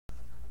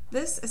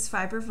This is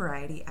Fiber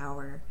Variety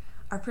Hour.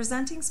 Our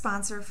presenting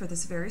sponsor for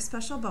this very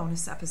special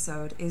bonus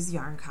episode is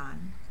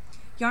YarnCon.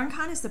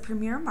 YarnCon is the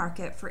premier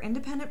market for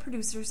independent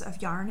producers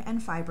of yarn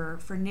and fiber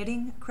for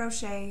knitting,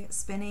 crochet,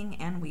 spinning,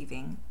 and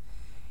weaving.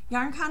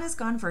 YarnCon has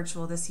gone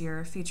virtual this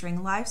year,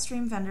 featuring live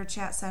stream vendor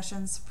chat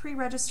sessions,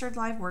 pre-registered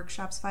live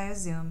workshops via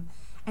Zoom,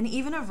 and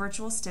even a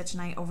virtual stitch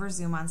night over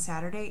Zoom on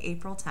Saturday,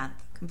 April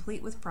 10th,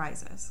 complete with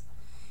prizes.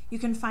 You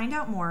can find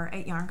out more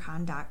at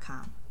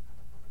yarncon.com.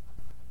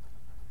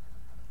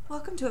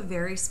 Welcome to a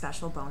very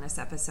special bonus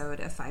episode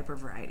of Fiber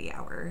Variety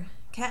Hour.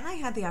 Kat and I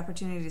had the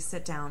opportunity to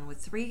sit down with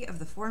 3 of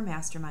the 4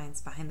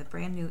 masterminds behind the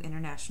brand new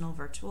international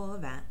virtual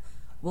event,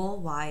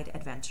 Wool-Wide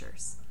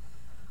Adventures.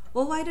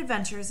 Wool-Wide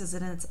Adventures is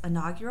in its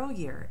inaugural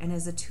year and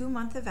is a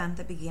 2-month event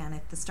that began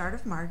at the start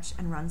of March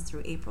and runs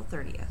through April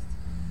 30th.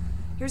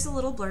 Here's a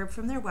little blurb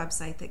from their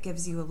website that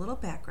gives you a little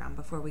background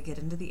before we get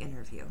into the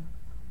interview.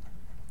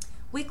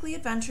 Weekly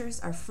adventures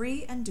are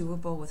free and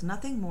doable with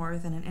nothing more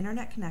than an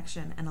internet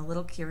connection and a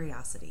little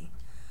curiosity.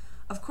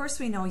 Of course,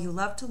 we know you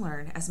love to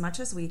learn as much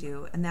as we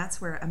do, and that's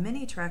where a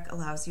mini trek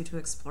allows you to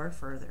explore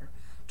further,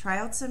 try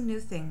out some new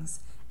things,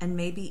 and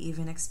maybe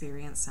even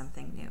experience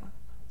something new.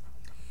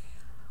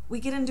 We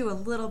get into a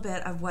little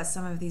bit of what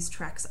some of these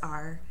treks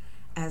are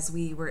as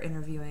we were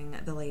interviewing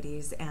the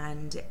ladies,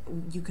 and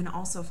you can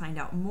also find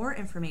out more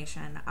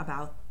information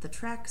about the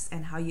treks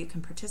and how you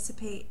can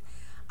participate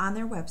on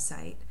their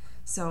website.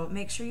 So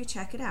make sure you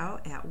check it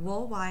out at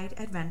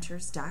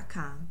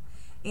woolwideadventures.com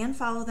and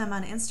follow them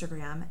on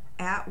Instagram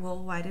at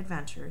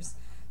woolwideadventures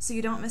so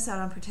you don't miss out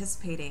on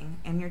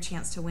participating and your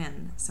chance to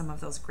win some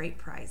of those great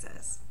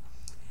prizes.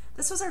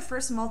 This was our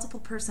first multiple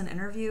person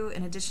interview,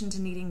 in addition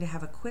to needing to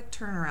have a quick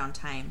turnaround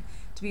time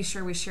to be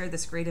sure we share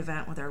this great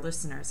event with our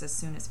listeners as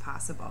soon as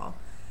possible.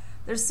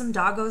 There's some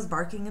doggos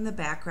barking in the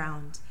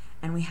background,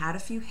 and we had a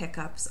few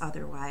hiccups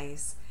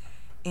otherwise.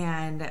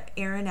 And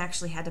Erin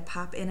actually had to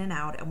pop in and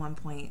out at one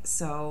point.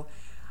 So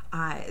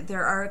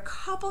there are a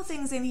couple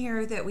things in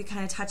here that we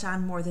kind of touch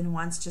on more than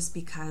once just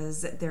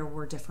because there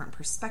were different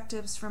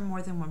perspectives from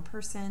more than one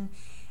person.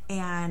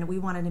 And we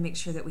wanted to make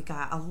sure that we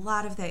got a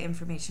lot of that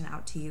information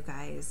out to you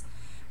guys.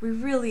 We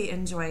really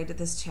enjoyed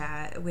this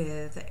chat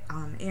with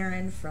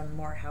Erin from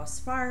Morehouse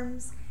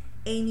Farms,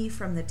 Amy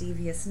from The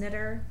Devious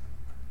Knitter,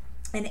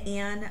 and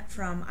Anne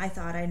from I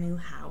Thought I Knew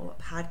How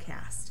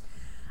podcast.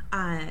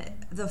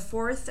 The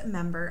 4th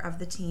member of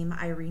the team,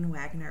 Irene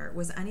Wagner,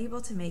 was unable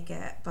to make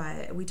it,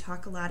 but we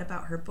talk a lot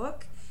about her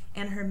book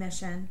and her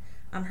mission.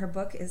 Her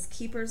book is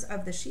Keepers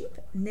of the Sheep,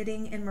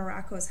 Knitting in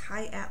Morocco's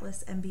High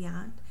Atlas and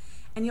Beyond.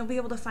 And you'll be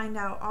able to find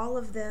out all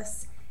of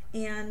this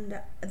and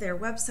their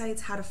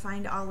websites, how to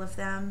find all of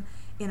them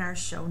in our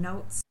show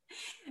notes.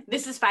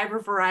 This is Fiber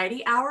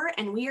Variety Hour,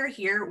 and we are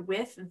here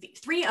with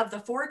 3 of the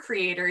 4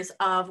 creators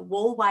of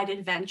Wool-Wide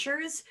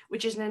Adventures,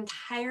 which is an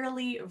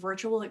entirely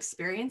virtual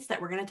experience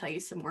that we're going to tell you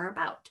some more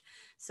about.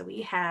 So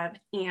we have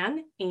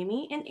Anne,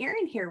 Amy, and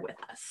Erin here with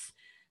us.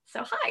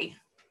 So hi.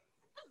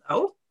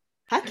 Hello.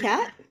 Hi,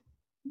 Kat.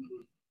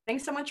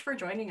 Thanks so much for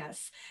joining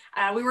us.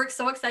 We were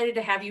so excited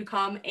to have you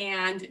come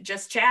and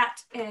just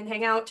chat and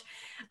hang out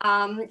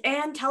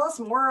and tell us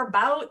more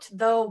about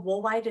the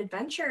Wool-Wide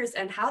Adventures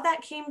and how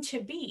that came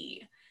to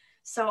be.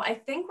 So I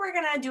think we're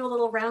going to do a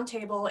little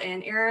roundtable,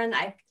 and Erin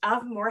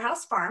of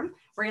Morehouse Farm,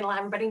 we're going to let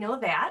everybody know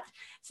that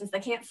since they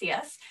can't see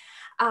us.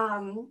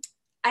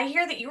 I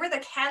hear that you were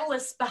the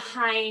catalyst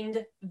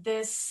behind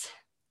this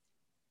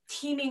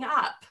teaming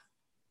up.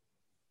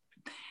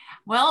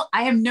 Well,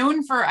 I am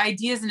known for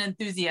ideas and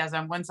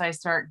enthusiasm once I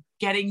start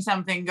getting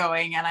something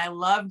going, and I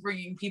love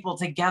bringing people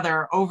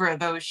together over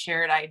those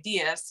shared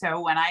ideas. So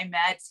when I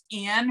met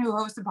Anne, who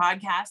hosts a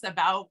podcast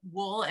about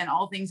wool and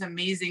all things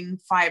amazing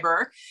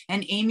fiber,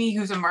 and Amy,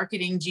 who's a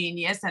marketing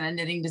genius and a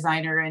knitting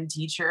designer and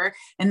teacher,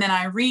 and then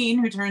Irene,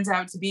 who turns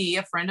out to be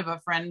a friend of a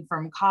friend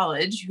from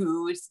college,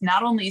 who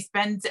not only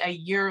spent a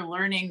year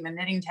learning the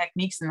knitting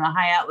techniques in the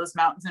High Atlas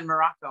Mountains in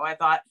Morocco, I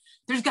thought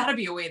there's got to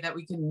be a way that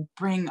we can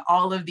bring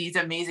all of these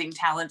amazing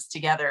talents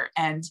together.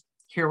 And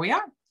here we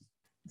are.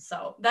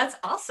 So that's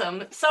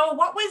awesome. So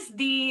what was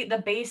the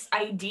base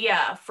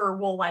idea for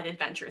Wool-Wide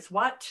Adventures?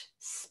 What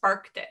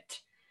sparked it?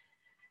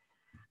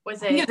 I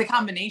think it's a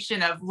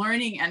combination of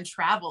learning and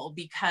travel,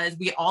 because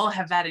we all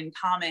have that in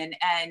common.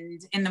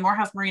 And in the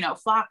Morehouse Merino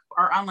Flock,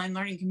 our online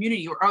learning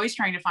community, we're always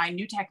trying to find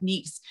new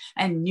techniques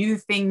and new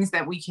things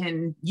that we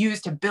can use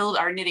to build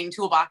our knitting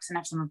toolbox and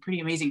have some pretty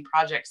amazing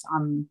projects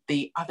on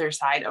the other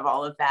side of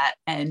all of that.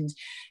 And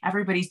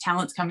everybody's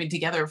talents coming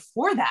together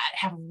for that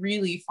have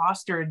really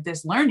fostered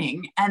this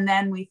learning. And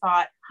then we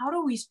thought, how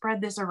do we spread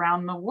this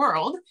around the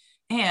world?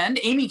 And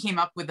Amy came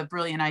up with a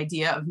brilliant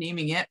idea of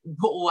naming it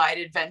Wool-Wide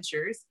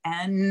Adventures,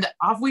 and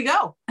off we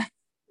go.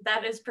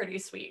 That is pretty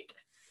sweet.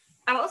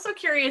 I'm also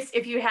curious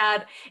if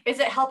is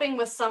it helping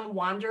with some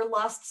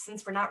wanderlust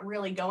since we're not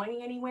really going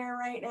anywhere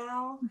right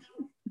now?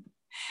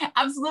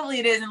 Absolutely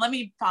it is. And let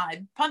me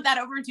punt that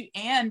over to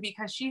Anne,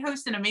 because she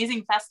hosts an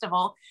amazing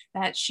festival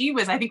that she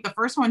was, I think, the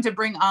first one to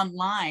bring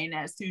online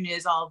as soon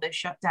as all the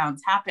shutdowns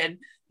happened,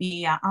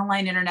 the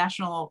Online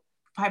International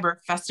Fiber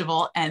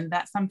Festival. And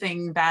that's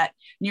something that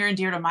near and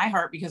dear to my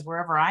heart, because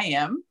wherever I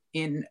am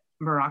in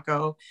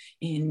Morocco,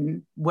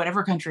 in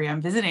whatever country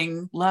I'm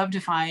visiting, love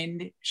to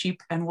find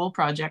sheep and wool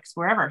projects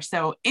wherever.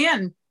 So,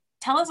 Anne,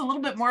 tell us a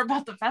little bit more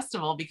about the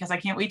festival, because I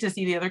can't wait to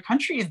see the other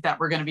countries that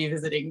we're going to be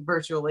visiting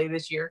virtually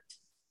this year.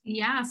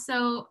 Yeah,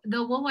 so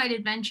the Wool Wide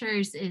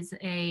Adventures is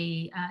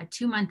a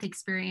 2-month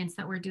experience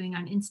that we're doing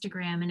on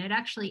Instagram, and it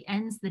actually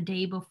ends the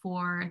day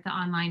before the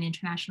online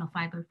International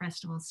Fiber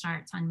Festival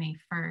starts on May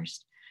 1st.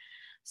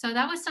 So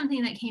that was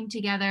something that came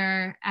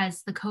together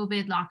as the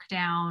COVID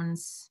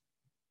lockdowns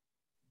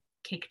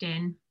kicked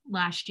in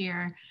last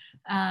year.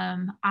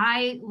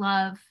 I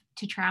love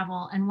to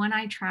travel, and when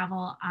I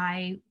travel,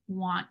 I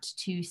want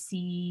to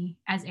see,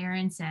 as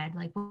Erin said,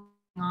 like what's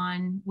going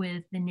on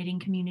with the knitting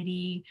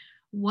community.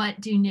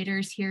 What do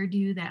knitters here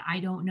do that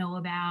I don't know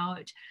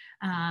about?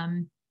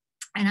 And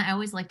I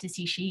always like to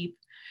see sheep.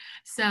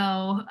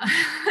 So,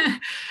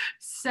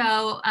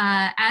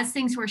 as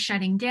things were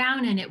shutting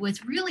down, and it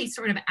was really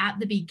sort of at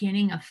the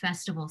beginning of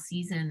festival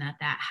season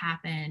that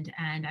happened.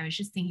 And I was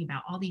just thinking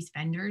about all these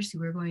vendors who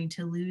were going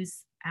to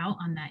lose out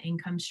on that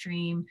income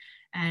stream,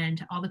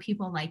 and all the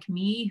people like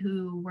me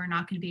who were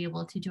not going to be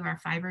able to do our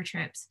fiber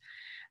trips.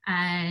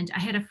 And I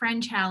had a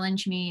friend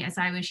challenge me as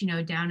I was,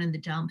 down in the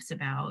dumps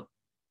about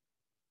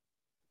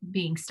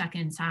being stuck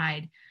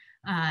inside,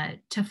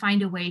 to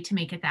find a way to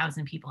make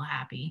 1,000 people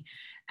happy.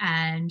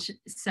 And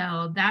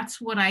so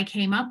that's what I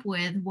came up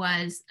with,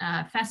 was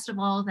a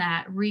festival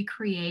that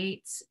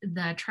recreates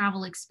the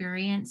travel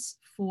experience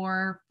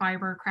for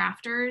fiber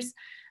crafters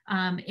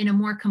in a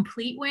more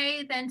complete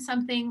way than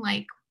something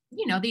like,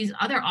 these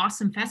other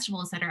awesome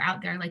festivals that are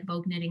out there, like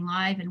Vogue Knitting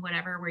Live and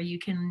whatever, where you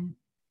can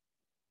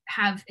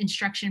have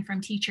instruction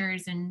from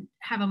teachers and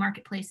have a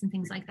marketplace and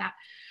things like that.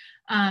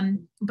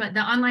 But the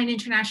Online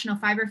International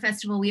Fiber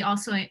Festival, we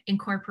also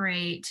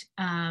incorporate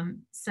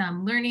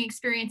some learning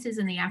experiences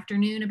in the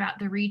afternoon about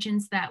the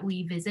regions that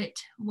we visit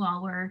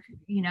while we're,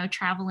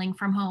 traveling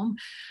from home.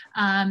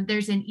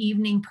 There's an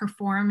evening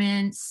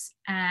performance,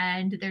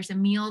 and there's a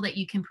meal that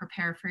you can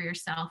prepare for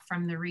yourself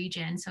from the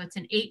region. So it's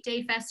an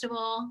 8-day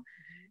festival,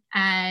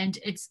 and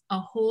it's a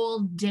whole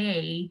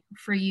day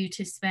for you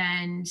to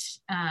spend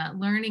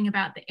learning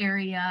about the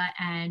area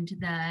and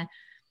the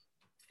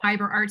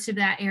fiber arts of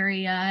that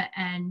area,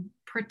 and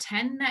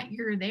pretend that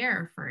you're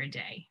there for a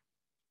day.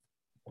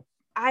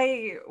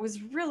 I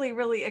was really,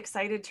 really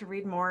excited to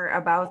read more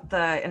about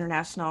the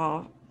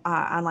International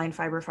Online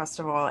Fiber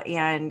Festival.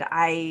 And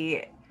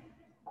I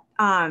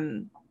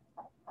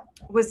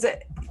was,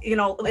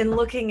 in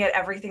looking at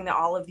everything that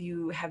all of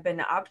you have been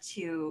up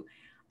to,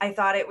 I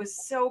thought it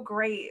was so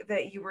great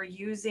that you were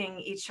using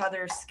each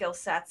other's skill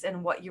sets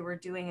and what you were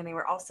doing, and they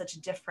were all such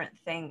different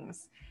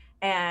things.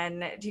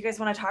 And do you guys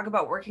want to talk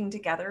about working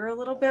together a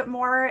little bit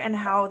more and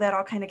how that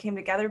all kind of came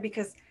together?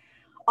 Because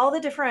all the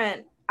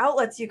different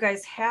outlets you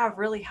guys have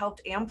really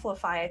helped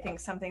amplify, I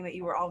think, something that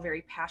you were all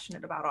very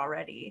passionate about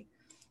already.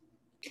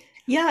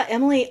 Yeah,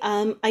 Emily,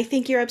 I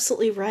think you're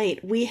absolutely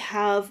right. We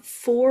have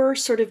 4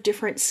 sort of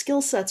different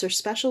skill sets or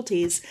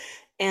specialties,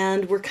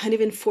 and we're kind of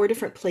in 4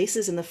 different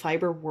places in the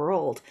fiber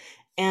world.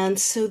 And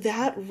so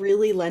that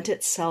really lent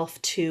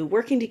itself to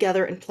working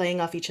together and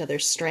playing off each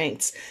other's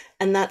strengths.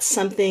 And that's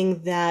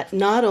something that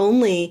not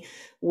only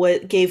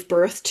what gave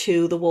birth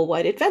to the Wool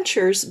Wide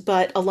Adventures,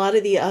 but a lot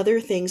of the other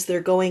things that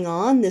are going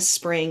on this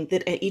spring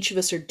that each of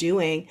us are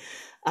doing.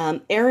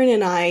 Erin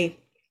and I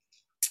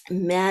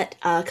met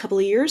a couple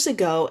of years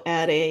ago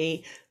at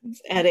a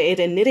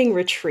knitting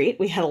retreat.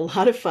 We had a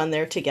lot of fun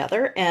there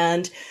together,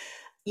 and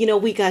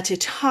we got to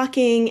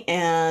talking,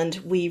 and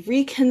we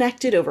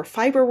reconnected over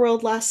Fiber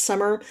World last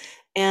summer,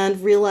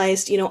 and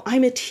realized,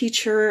 I'm a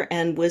teacher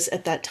and was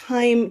at that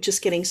time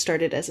just getting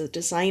started as a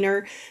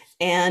designer.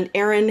 And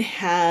Erin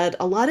had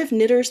a lot of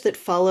knitters that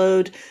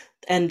followed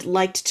and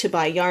liked to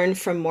buy yarn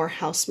from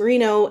Morehouse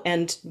Merino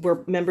and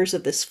were members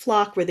of this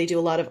flock where they do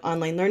a lot of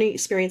online learning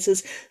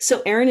experiences.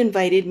 So Erin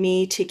invited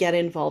me to get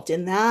involved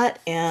in that,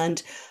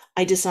 and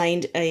I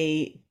designed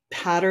a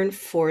pattern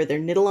for their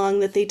knit along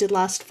that they did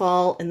last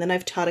fall. And then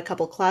I've taught a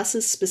couple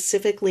classes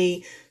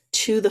specifically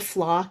to the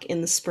flock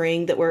in the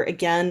spring that were,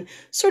 again,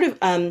 sort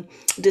of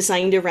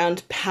designed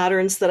around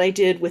patterns that I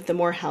did with the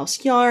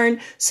Morehouse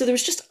yarn. So there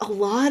was just a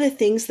lot of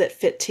things that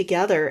fit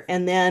together.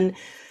 And then,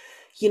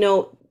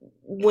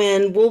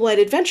 when Wool Wide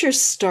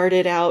Adventures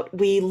started out,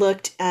 we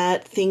looked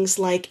at things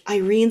like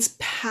Irene's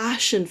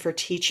passion for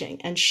teaching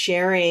and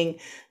sharing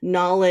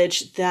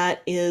knowledge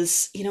that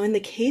is, in the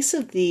case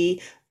of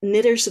the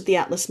knitters of the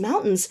Atlas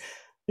Mountains,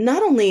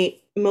 not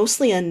only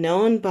mostly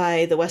unknown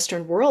by the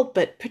Western world,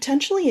 but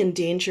potentially in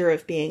danger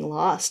of being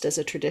lost as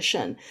a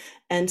tradition.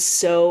 And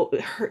so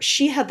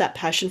she had that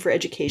passion for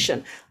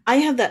education. I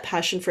have that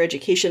passion for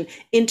education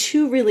in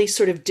 2 really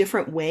sort of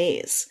different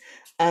ways.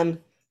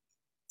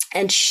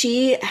 And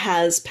she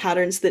has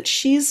patterns that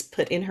she's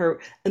put in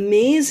her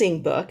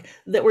amazing book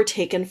that were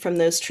taken from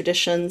those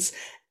traditions.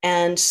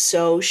 And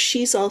so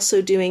she's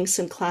also doing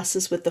some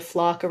classes with the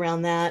flock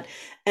around that.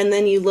 And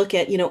then you look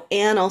at,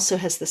 Anne also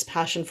has this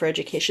passion for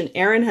education.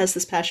 Erin has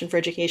this passion for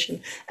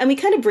education. And we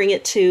kind of bring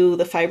it to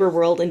the fiber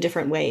world in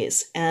different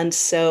ways. And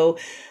so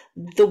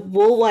the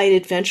Wool-Wide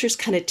Adventures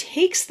kind of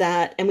takes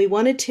that, and we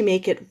wanted to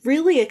make it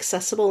really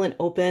accessible and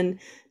open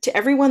to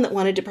everyone that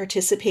wanted to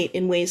participate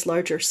in ways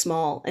large or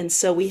small. And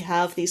so we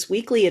have these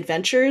weekly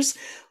adventures,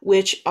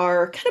 which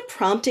are kind of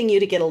prompting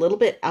you to get a little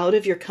bit out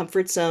of your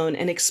comfort zone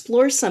and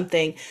explore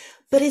something,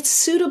 but it's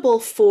suitable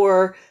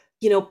for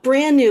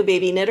brand new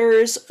baby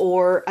knitters,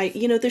 or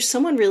there's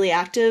someone really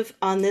active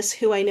on this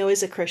who I know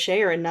is a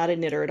crocheter and not a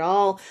knitter at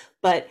all,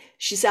 but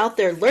she's out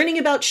there learning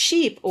about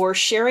sheep or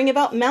sharing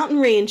about mountain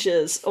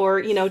ranges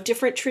or,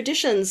 different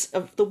traditions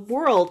of the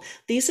world.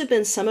 These have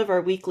been some of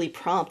our weekly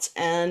prompts,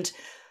 and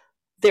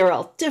they're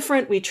all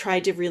different. We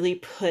tried to really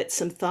put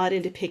some thought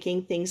into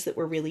picking things that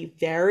were really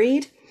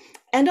varied.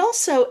 And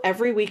also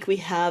every week we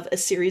have a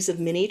series of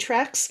mini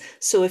treks.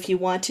 So if you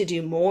want to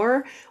do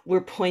more,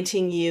 we're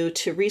pointing you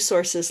to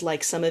resources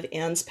like some of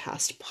Anne's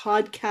past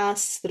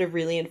podcasts that are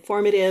really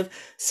informative,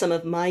 some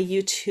of my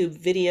YouTube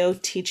video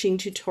teaching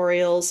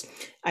tutorials,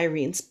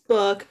 Irene's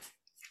book,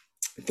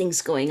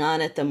 things going on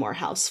at the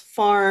Morehouse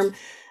Farm.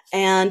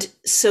 And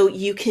so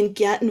you can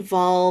get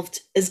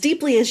involved as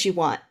deeply as you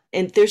want.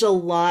 And there's a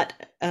lot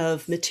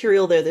of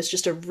material there. There's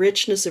just a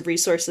richness of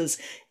resources.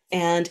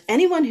 And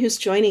anyone who's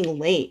joining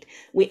late,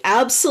 we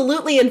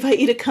absolutely invite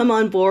you to come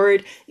on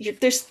board.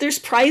 There's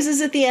prizes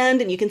at the end,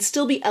 and you can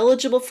still be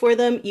eligible for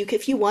them.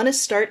 If you want to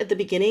start at the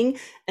beginning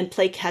and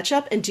play catch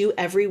up and do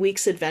every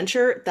week's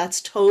adventure,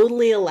 that's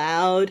totally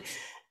allowed.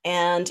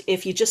 And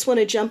if you just want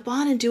to jump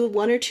on and do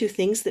one or two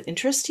things that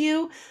interest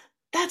you,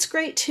 that's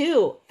great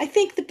too. I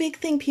think the big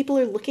thing people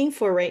are looking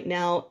for right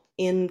now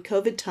in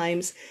COVID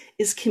times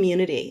is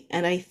community.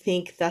 And I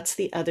think that's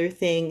the other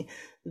thing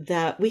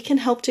that we can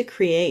help to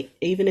create,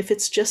 even if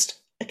it's just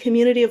a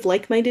community of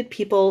like-minded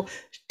people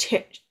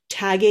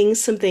tagging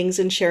some things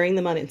and sharing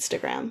them on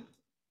Instagram.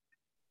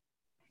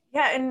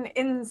 Yeah, and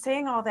in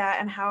saying all that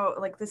and how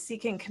like the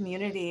Seeking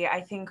community, I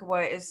think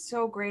what is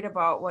so great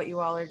about what you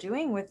all are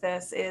doing with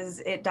this is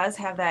it does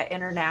have that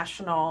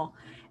international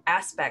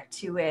aspect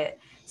to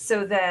it,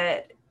 so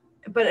that,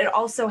 but it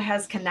also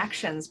has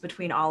connections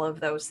between all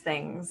of those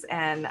things.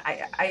 And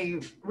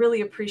I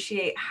really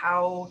appreciate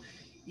how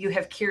you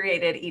have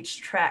curated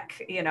each trek,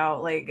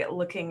 like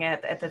looking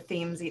at the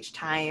themes each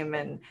time,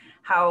 and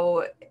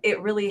how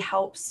it really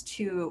helps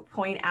to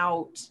point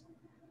out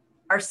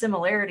our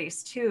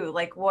similarities too.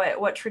 Like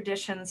what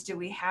traditions do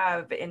we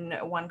have in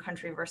one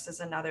country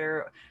versus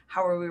another?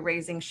 How are we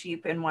raising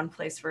sheep in one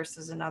place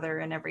versus another,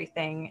 and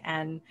everything?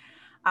 And,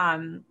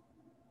 I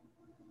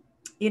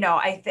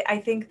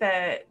think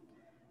that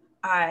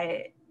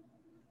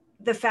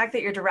the fact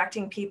that you're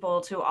directing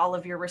people to all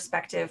of your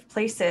respective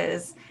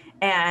places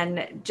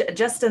and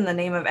just in the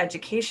name of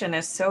education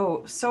is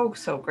so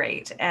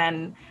great.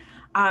 And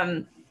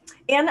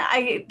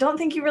I don't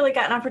think you really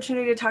got an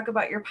opportunity to talk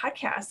about your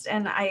podcast,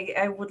 and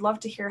I would love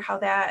to hear how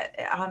that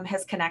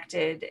has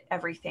connected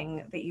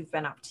everything that you've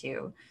been up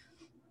to.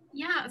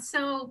 Yeah,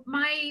 so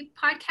my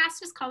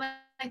podcast is called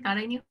I Thought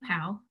I Knew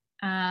How,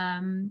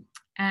 and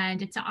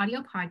it's an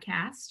audio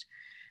podcast.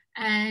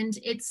 And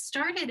it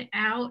started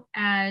out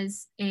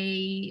as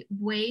a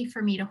way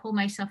for me to hold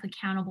myself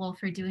accountable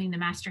for doing the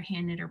Master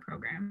Hand Knitter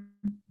program,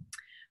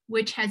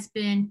 which has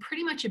been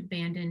pretty much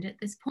abandoned at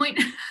this point.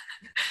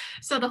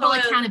 So the whole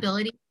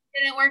accountability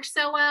didn't work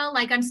so well.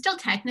 Like I'm still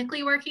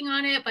technically working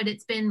on it, but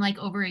it's been like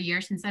over a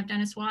year since I've done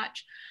a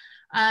swatch.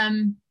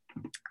 And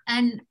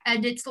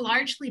it's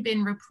largely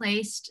been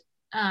replaced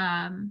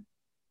by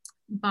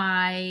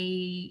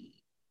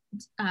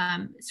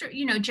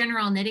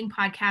general knitting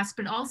podcasts,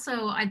 but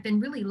also I've been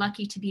really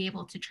lucky to be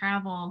able to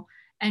travel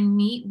and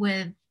meet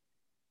with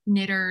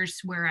knitters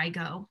where I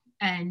go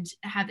and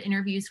have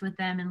interviews with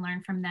them and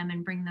learn from them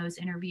and bring those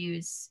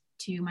interviews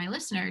to my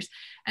listeners.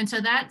 And so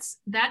that's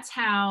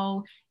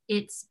how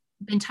it's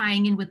been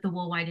tying in with the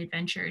Wool-Wide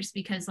Adventures,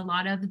 because a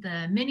lot of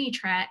the mini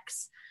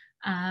treks,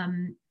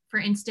 for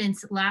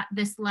instance,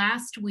 this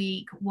last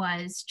week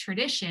was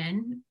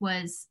tradition,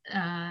 was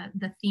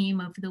the theme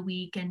of the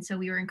week. And so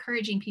we were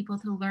encouraging people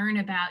to learn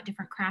about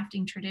different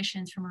crafting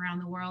traditions from around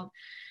the world.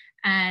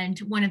 And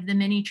one of the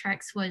mini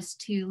treks was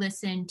to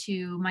listen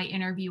to my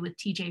interview with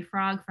TJ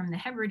Frog from the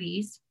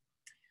Hebrides,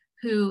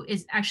 who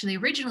is actually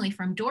originally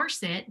from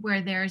Dorset,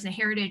 where there's a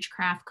heritage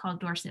craft called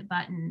Dorset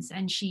buttons.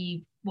 And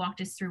she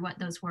walked us through what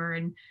those were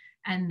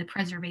and the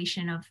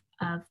preservation of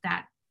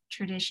that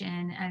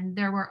tradition. And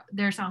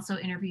there's also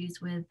interviews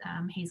with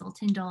Hazel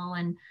Tyndall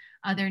and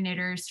other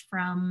knitters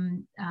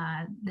from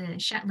the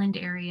Shetland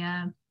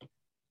area.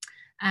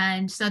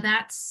 And so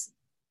that's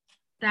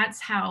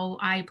how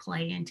I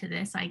play into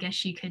this, I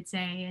guess you could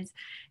say,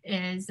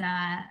 is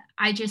I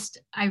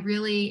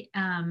really,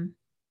 as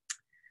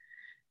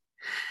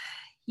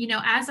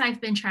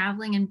I've been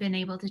traveling and been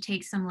able to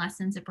take some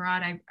lessons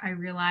abroad, I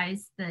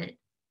realized that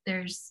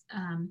there's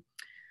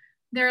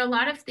there are a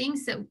lot of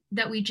things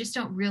that we just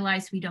don't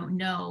realize we don't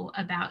know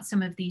about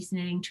some of these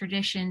knitting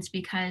traditions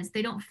because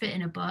they don't fit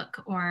in a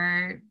book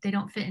or they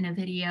don't fit in a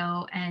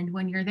video. And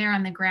when you're there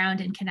on the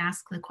ground and can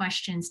ask the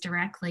questions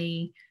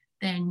directly,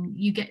 then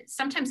you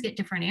sometimes get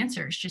different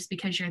answers just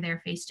because you're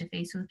there face to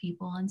face with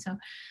people. And so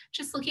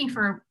just looking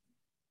for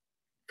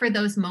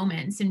those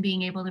moments and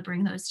being able to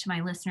bring those to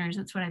my listeners,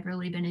 that's what I've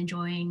really been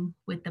enjoying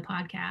with the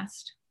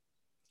podcast.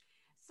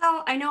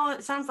 So I know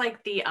it sounds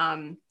like the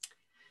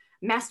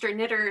Master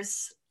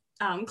Knitters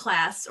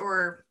class,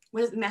 or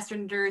what is Master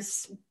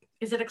Knitters?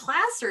 Is it a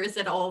class or is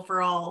it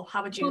overall?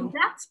 How would you? Well,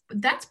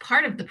 that's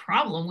part of the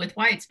problem with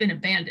why it's been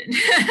abandoned.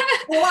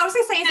 Well, I was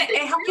going to say,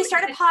 it helped you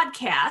start a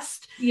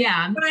podcast.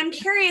 Yeah. But I'm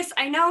curious,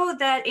 I know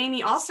that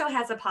Amy also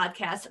has a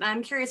podcast, and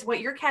I'm curious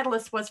what your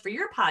catalyst was for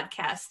your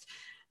podcast.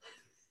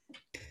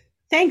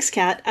 Thanks,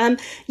 Kat.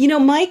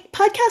 My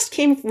podcast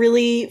came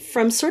really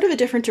from sort of a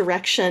different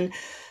direction.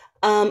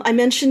 I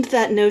mentioned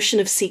that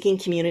notion of seeking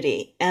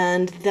community,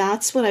 and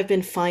that's what I've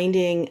been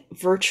finding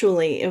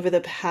virtually over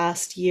the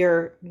past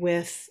year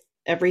with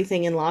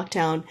everything in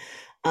lockdown.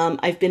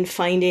 I've been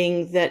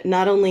finding that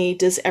not only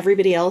does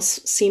everybody else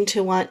seem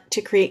to want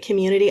to create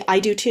community, I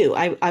do too.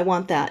 I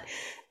want that.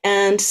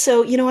 And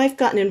so, I've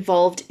gotten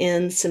involved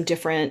in some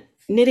different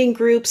knitting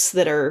groups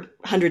that are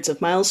hundreds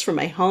of miles from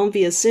my home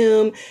via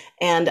Zoom.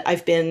 And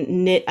I've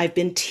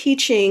been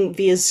teaching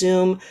via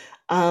Zoom,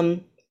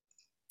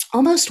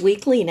 almost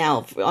weekly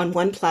now on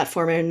one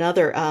platform or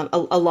another.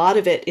 A lot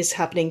of it is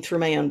happening through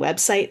my own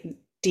website,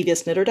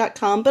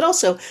 deviousknitter.com, but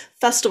also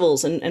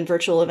festivals and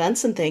virtual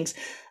events and things.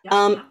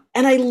 Yeah.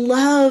 And I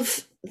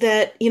love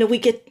that, we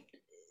get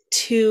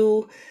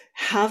to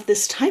have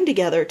this time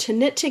together to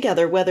knit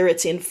together, whether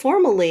it's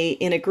informally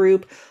in a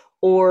group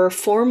or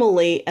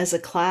formally as a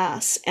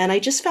class. And I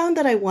just found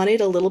that I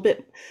wanted a little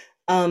bit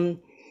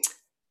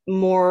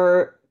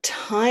more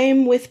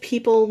time with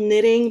people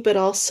knitting, but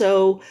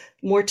also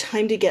more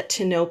time to get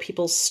to know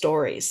people's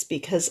stories,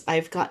 because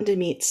I've gotten to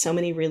meet so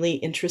many really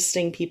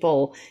interesting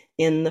people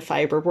in the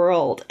fiber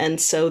world.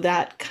 And so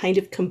that kind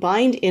of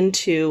combined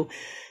into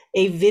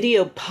a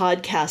video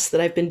podcast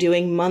that I've been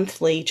doing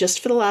monthly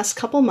just for the last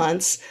couple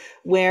months,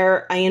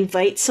 where I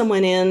invite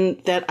someone in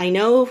that I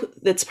know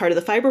that's part of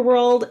the fiber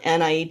world,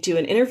 and I do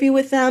an interview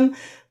with them.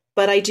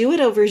 But I do it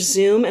over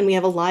Zoom, and we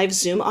have a live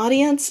Zoom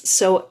audience.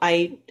 So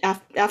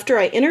after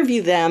I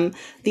interview them,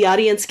 the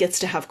audience gets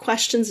to have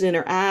questions and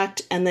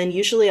interact. And then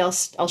usually I'll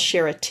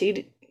share a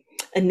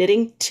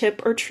knitting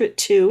tip or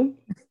two.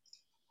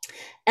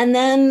 And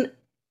then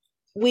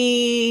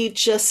we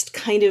just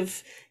kind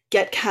of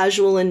get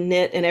casual and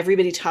knit, and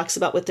everybody talks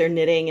about what they're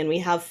knitting, and we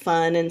have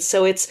fun. And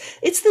so it's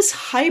this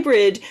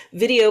hybrid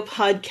video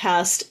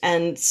podcast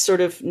and sort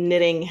of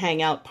knitting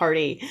hangout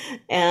party.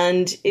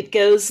 And it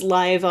goes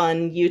live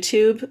on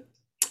YouTube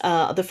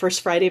the first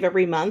Friday of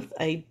every month.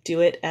 I do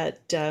it at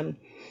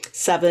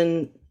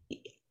 7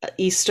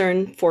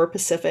 Eastern, 4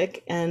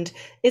 Pacific. And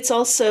it's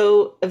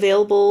also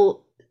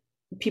available.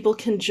 People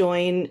can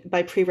join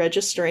by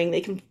pre-registering.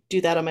 They can do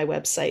that on my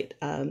website,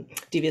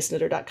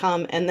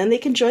 deviousknitter.com, and then they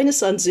can join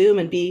us on Zoom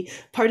and be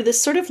part of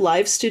this sort of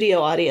live studio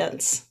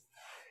audience.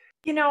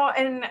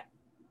 And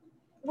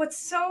what's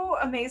so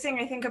amazing,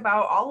 I think,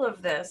 about all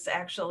of this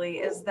actually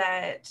is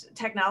that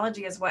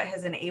technology is what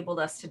has enabled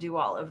us to do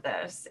all of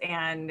this.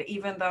 And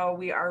even though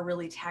we are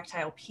really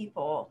tactile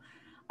people,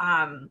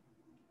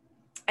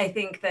 I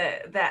think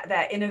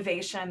that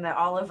innovation that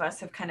all of us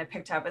have kind of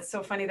picked up, it's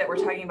so funny that we're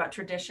talking about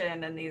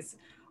tradition and these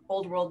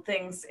old world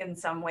things in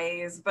some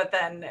ways, but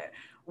then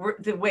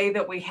the way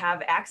that we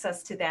have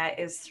access to that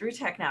is through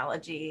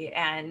technology.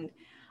 And,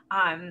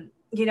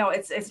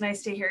 it's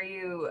nice to hear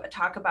you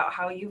talk about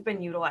how you've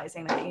been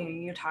utilizing that.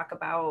 You talk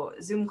about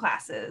Zoom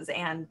classes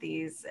and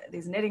these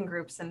knitting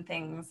groups and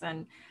things.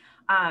 And,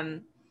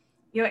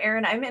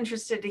 Erin, I'm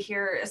interested to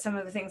hear some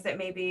of the things that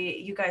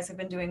maybe you guys have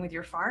been doing with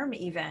your farm,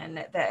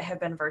 even that have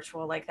been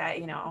virtual like that,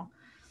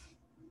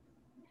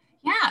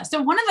 Yeah.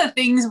 So one of the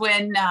things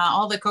when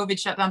all the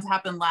COVID shutdowns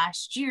happened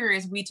last year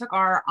is we took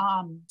our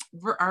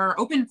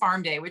open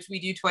farm day, which we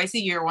do twice a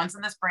year, once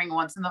in the spring,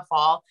 once in the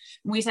fall.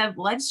 And we said,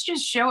 let's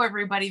just show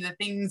everybody the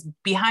things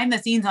behind the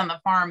scenes on the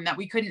farm that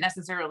we couldn't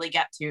necessarily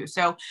get to.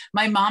 So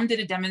my mom did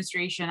a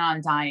demonstration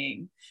on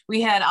dyeing.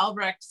 We had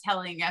Albrecht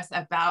telling us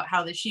about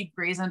how the sheep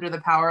graze under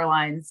the power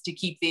lines to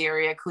keep the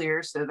area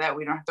clear so that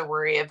we don't have to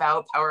worry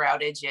about power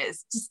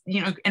outages. Just,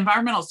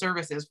 environmental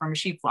services from a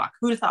sheep flock.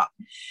 Who'd have thought?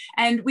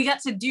 And we got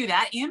to do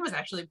that. Anne was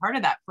actually part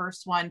of that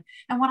first one.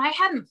 And what I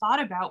hadn't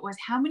thought about was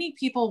how many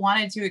people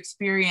wanted to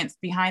experience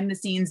behind the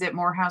scenes at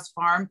Morehouse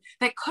Farm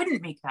that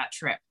couldn't make that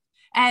trip.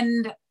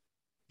 And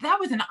that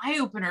was an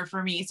eye-opener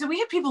for me. So we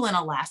had people in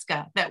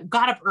Alaska that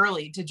got up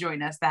early to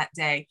join us that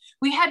day.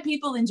 We had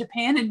people in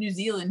Japan and New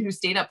Zealand who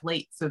stayed up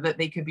late so that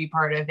they could be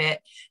part of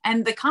it.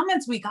 And the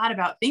comments we got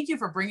about, thank you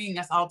for bringing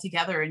us all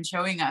together and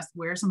showing us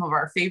where some of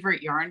our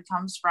favorite yarn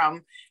comes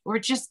from, were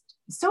just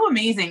so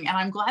amazing. And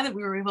I'm glad that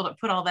we were able to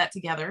put all that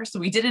together. So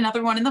we did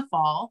another one in the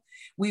fall.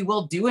 We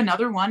will do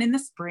another one in the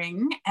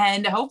spring,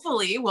 and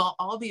hopefully we'll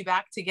all be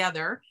back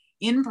together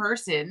in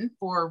person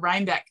for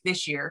Rhinebeck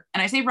this year.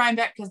 And I say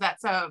Rhinebeck because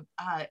that's a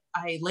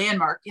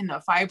landmark in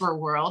the fiber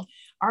world.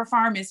 Our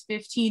farm is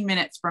 15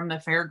 minutes from the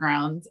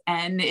fairgrounds.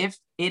 And if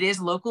it is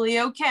locally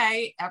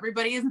okay,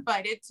 everybody is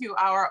invited to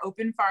our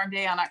open farm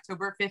day on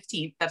October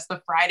 15th. That's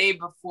the Friday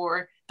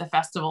before the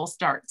festival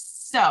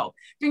starts. So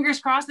fingers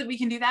crossed that we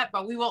can do that,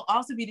 but we will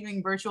also be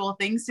doing virtual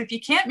things. So if you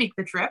can't make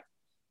the trip,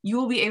 you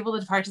will be able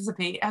to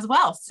participate as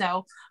well.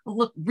 So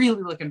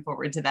really looking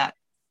forward to that.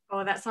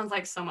 Oh, that sounds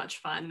like so much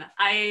fun.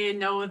 I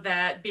know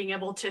that being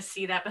able to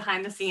see that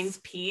behind the scenes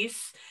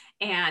piece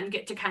and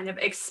get to kind of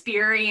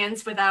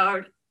experience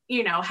without,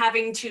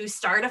 having to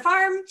start a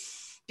farm,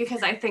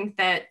 because I think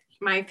that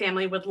my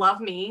family would love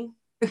me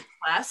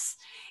less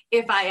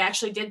if I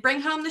actually did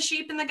bring home the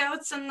sheep and the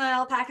goats and the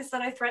alpacas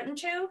that I threatened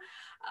to.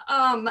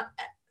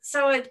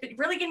 So it's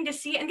really getting to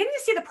see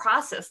the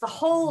process,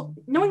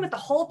 knowing what the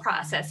whole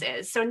process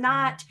is. So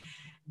not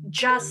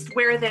just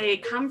where they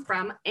come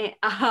from,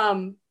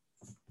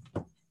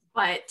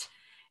 but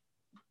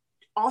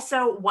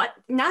also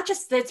not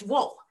just that it's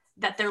wool,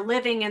 that they're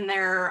living and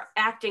they're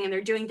acting and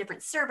they're doing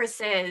different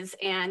services.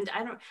 And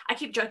I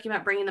keep joking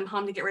about bringing them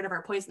home to get rid of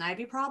our poison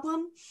ivy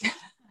problem.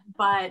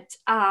 But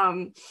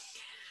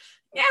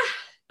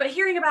but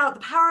hearing about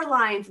the power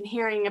lines and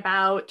hearing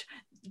about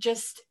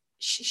just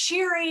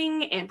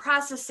shearing and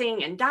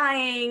processing and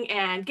dyeing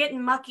and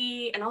getting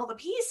mucky and all the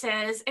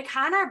pieces, it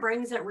kind of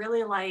brings it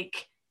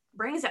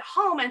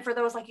home. And for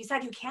those, like you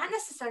said, who can't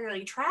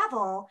necessarily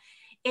travel,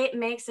 it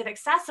makes it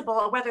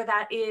accessible, whether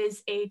that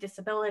is a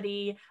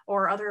disability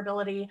or other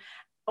ability,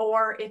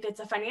 or if it's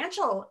a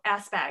financial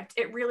aspect.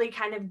 It really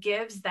kind of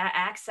gives that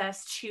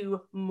access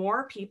to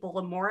more people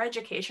and more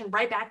education,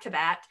 right back to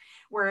that,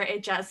 where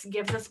it just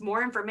gives us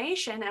more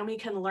information and we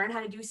can learn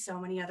how to do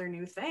so many other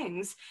new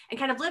things and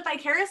kind of live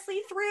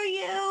vicariously through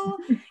you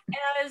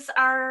as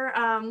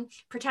our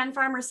pretend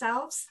farmer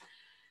selves.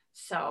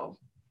 So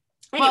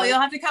anyway. Well,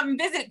 you'll have to come and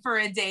visit for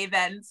a day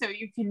then, so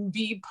you can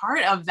be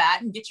part of that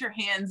and get your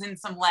hands in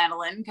some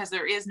lanolin, because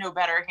there is no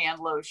better hand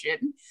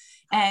lotion.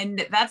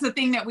 And that's the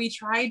thing that we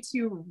try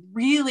to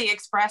really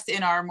express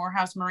in our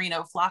Morehouse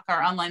Merino Flock,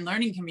 our online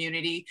learning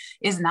community,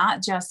 is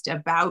not just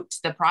about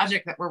the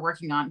project that we're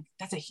working on.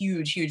 That's a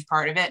huge, huge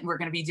part of it. And we're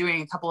going to be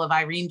doing a couple of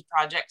Irene's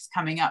projects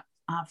coming up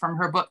from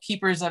her book,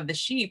 Keepers of the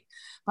Sheep,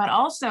 but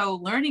also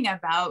learning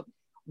about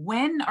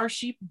when are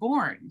sheep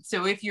born.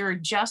 So if you're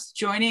just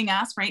joining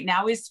us, right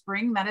now is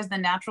spring. That is the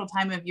natural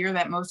time of year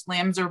that most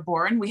lambs are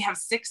born. We have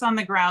 6 on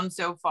the ground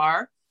so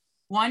far.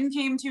 1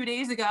 came 2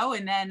 days ago,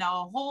 and then a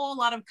whole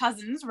lot of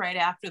cousins right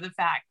after the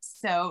fact.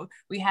 So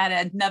we had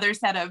another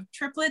set of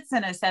triplets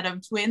and a set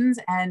of twins,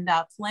 and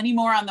plenty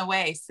more on the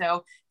way.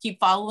 So keep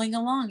following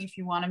along if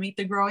you want to meet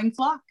the growing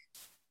flock.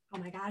 Oh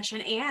my gosh.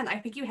 And Anne, I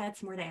think you had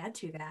some more to add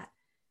to that.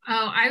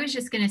 Oh, I was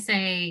just going to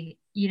say,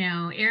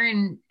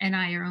 Erin and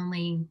I are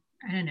only,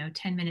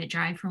 10-minute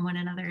drive from one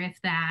another,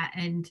 if that.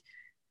 And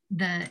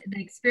the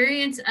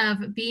experience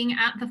of being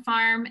at the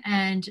farm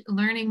and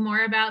learning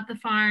more about the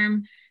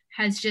farm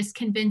has just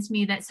convinced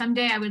me that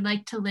someday I would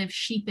like to live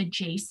sheep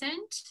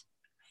adjacent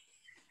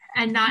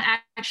and not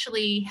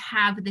actually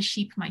have the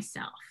sheep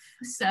myself.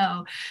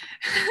 So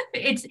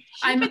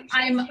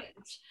I'm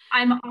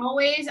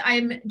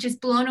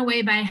just blown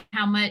away by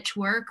how much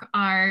work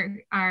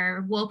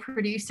our wool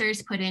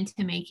producers put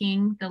into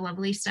making the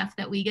lovely stuff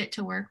that we get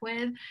to work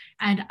with.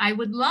 And I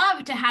would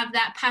love to have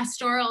that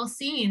pastoral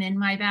scene in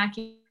my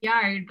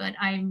backyard, but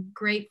I'm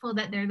grateful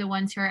that they're the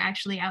ones who are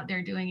actually out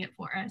there doing it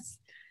for us.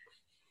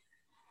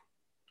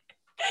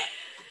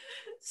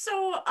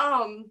 So,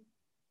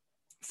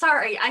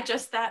 sorry,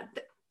 that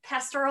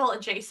pastoral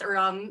adjacent,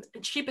 or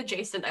sheep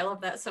adjacent, I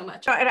love that so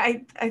much. And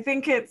I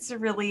think it's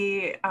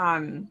really,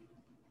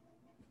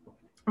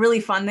 really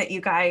fun that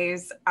you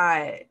guys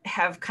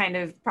have kind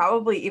of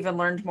probably even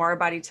learned more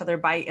about each other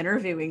by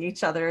interviewing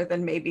each other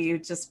than maybe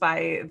just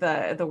by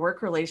the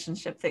work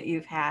relationship that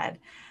you've had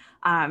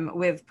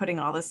with putting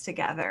all this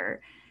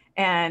together.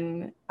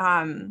 And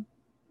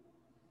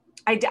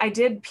I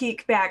did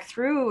peek back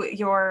through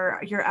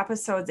your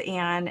episodes,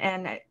 Anne,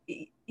 and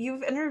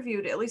you've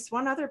interviewed at least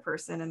one other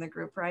person in the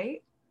group,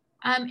 right?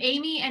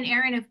 Amy and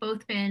Erin have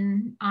both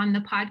been on the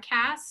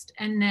podcast.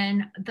 And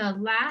then the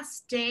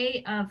last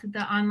day of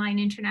the Online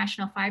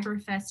International Fiber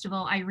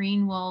Festival,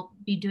 Irene will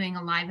be doing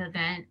a live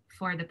event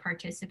for the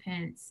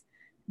participants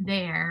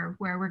there,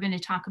 where we're going to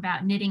talk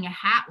about knitting a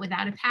hat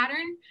without a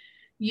pattern,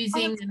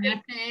 using the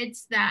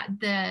methods that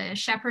the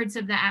shepherds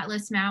of the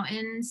Atlas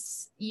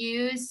Mountains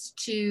use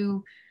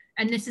to,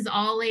 and this is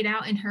all laid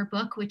out in her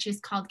book, which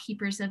is called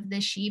Keepers of the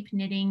Sheep,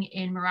 Knitting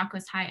in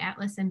Morocco's High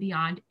Atlas and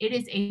Beyond. It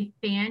is a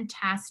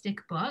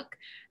fantastic book.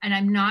 And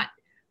I'm not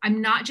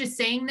just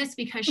saying this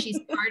because she's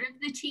part of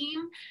the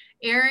team.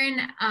 Erin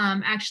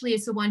actually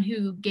is the one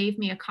who gave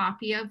me a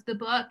copy of the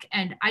book,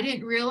 and I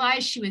didn't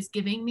realize she was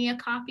giving me a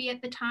copy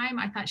at the time.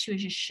 I thought she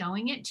was just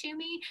showing it to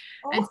me.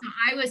 Oh. And so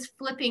I was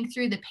flipping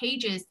through the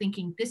pages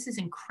thinking, this is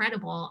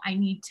incredible. I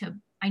need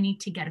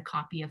to get a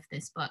copy of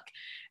this book.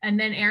 And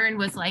then Erin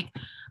was like,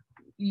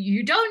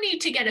 you don't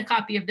need to get a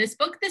copy of this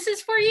book. This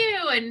is for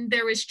you. And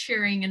there was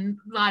cheering and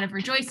a lot of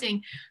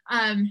rejoicing.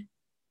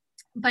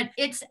 But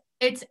it's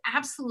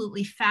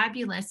absolutely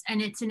fabulous.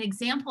 And it's an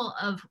example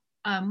of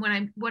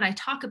what I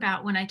talk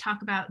about when I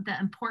talk about the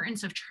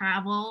importance of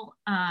travel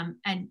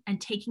and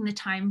taking the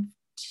time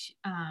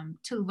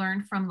to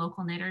learn from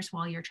local knitters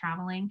while you're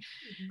traveling,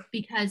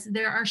 because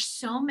there are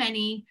so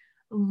many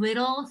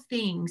little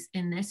things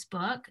in this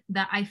book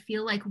that I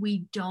feel like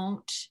we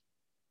don't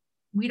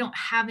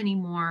have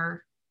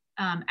anymore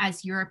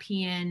as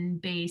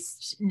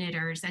European-based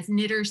knitters, as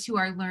knitters who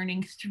are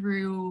learning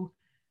through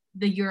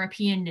the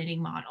European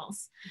knitting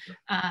models.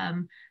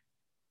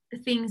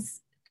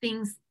 Things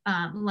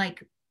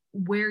like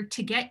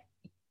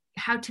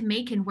how to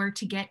make and where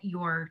to get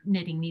your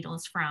knitting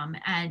needles from,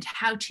 and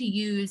how to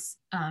use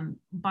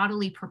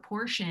bodily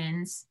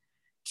proportions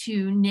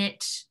to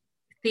knit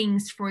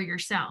things for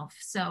yourself.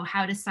 So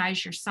how to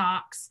size your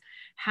socks,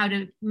 how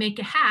to make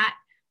a hat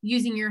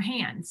using your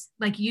hands,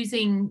 like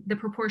using the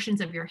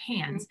proportions of your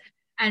hands.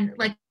 And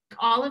like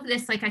all of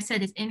this, like I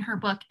said, is in her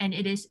book, and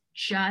it is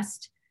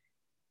just,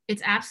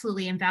 it's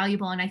absolutely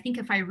invaluable. And I think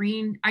if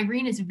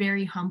Irene is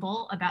very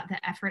humble about the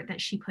effort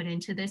that she put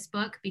into this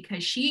book,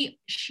 because she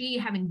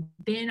having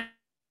been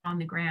on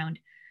the ground,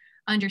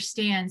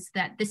 understands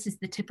that this is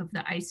the tip of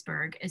the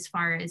iceberg as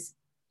far as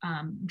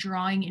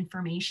drawing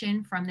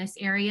information from this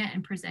area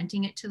and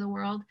presenting it to the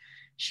world.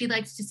 She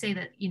likes to say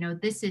that,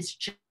 this is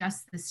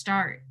just the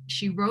start.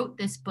 She wrote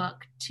this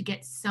book to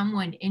get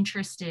someone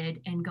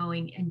interested in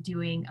going and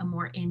doing a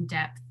more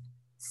in-depth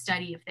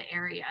study of the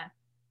area.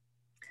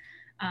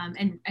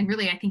 And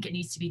really, I think it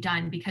needs to be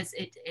done, because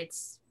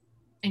it's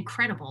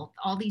incredible,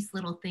 all these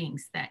little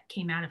things that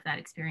came out of that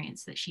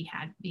experience that she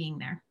had being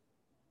there.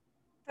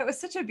 That was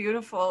such a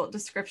beautiful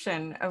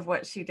description of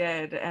what she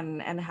did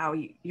and how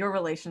your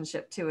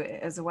relationship to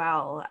it as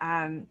well.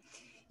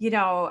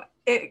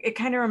 It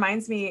kind of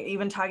reminds me,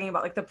 even talking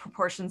about like the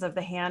proportions of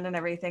the hand and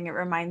everything, it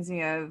reminds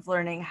me of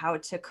learning how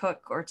to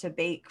cook or to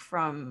bake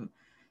from,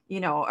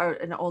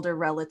 an older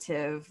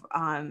relative.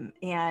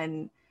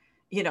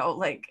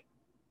 Like,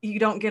 you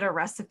don't get a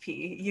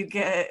recipe, you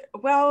get,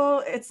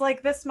 well, it's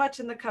like this much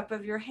in the cup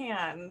of your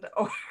hand,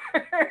 or,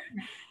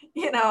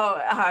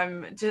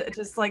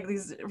 just like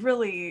these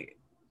really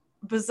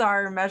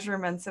bizarre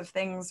measurements of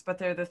things, but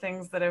they're the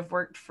things that have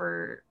worked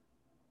for,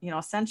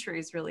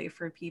 centuries really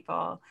for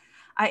people.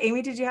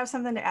 Amy, did you have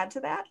something to add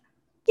to that?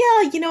 Yeah,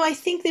 I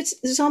think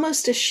it's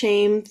almost a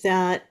shame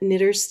that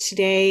knitters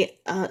today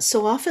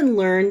so often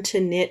learn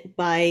to knit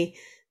by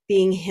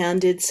being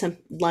handed some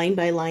line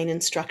by line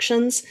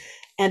instructions.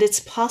 And it's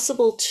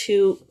possible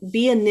to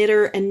be a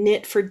knitter and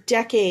knit for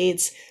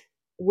decades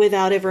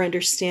without ever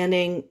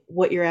understanding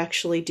what you're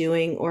actually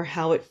doing or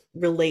how it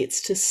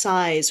relates to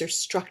size or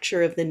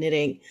structure of the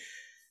knitting.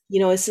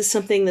 This is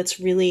something that's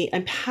really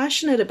I'm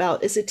passionate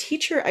about. As a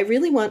teacher, I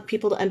really want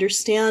people to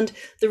understand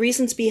the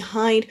reasons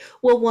behind,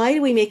 well, why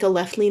do we make a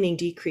left-leaning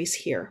decrease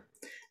here?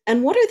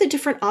 And what are the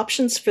different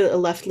options for a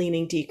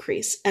left-leaning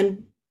decrease?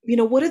 And,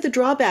 what are the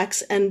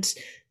drawbacks and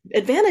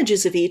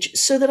advantages of each,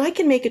 so that I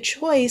can make a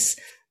choice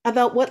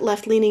about what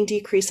left-leaning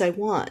decrease I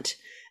want.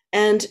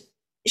 And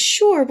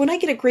sure, when I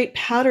get a great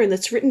pattern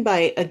that's written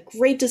by a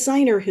great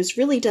designer who's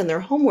really done their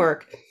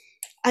homework,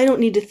 I don't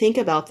need to think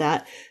about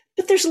that.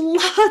 But there's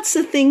lots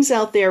of things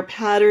out there,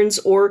 patterns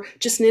or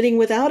just knitting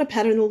without a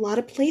pattern, a lot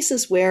of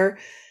places where,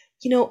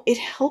 it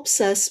helps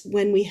us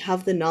when we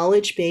have the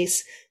knowledge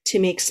base to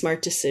make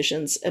smart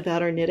decisions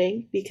about our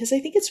knitting, because I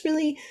think it's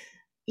really,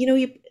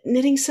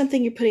 knitting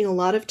something you're putting a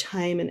lot of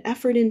time and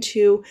effort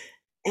into,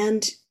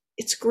 and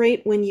it's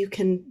great when you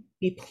can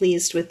be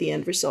pleased with the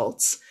end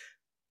results.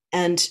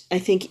 And I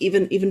think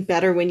even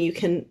better when you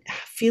can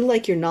feel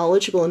like you're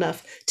knowledgeable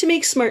enough to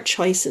make smart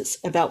choices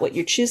about what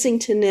you're choosing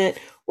to knit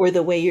or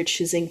the way you're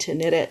choosing to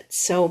knit it.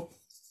 So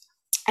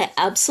I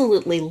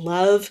absolutely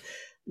love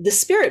the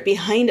spirit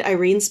behind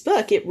Irene's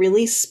book. It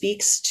really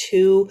speaks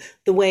to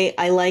the way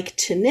I like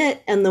to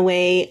knit and the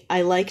way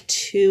I like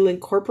to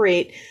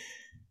incorporate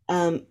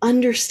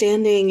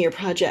understanding your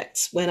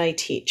projects when I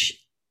teach.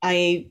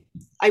 I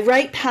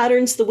write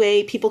patterns the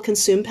way people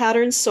consume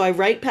patterns. So I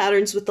write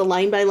patterns with the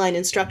line by line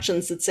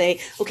instructions that say,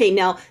 okay,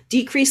 now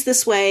decrease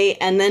this way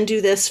and then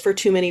do this for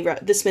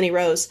this many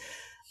rows.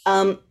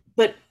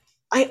 But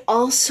I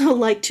also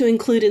like to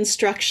include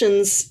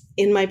instructions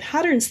in my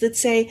patterns that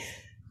say,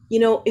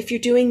 if you're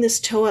doing this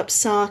toe up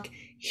sock,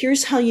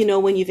 here's how you know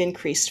when you've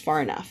increased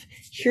far enough.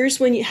 Here's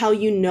how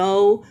you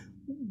know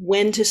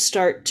when to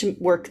start to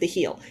work the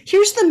heel.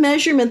 Here's the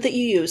measurement that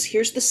you use.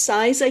 Here's the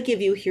size I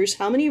give you. Here's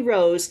how many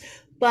rows.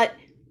 But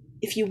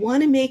if you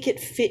want to make it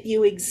fit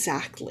you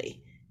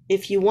exactly,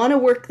 if you want to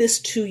work this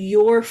to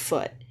your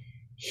foot,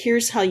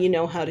 here's how you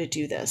know how to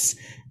do this.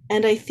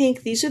 And I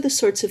think these are the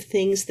sorts of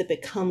things that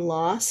become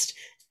lost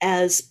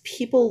as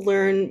people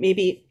learn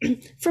maybe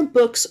from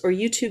books or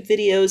YouTube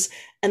videos,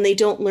 and they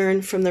don't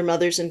learn from their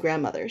mothers and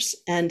grandmothers.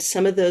 And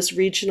some of those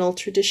regional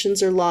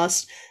traditions are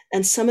lost,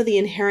 and some of the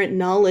inherent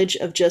knowledge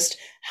of just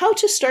how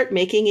to start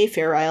making a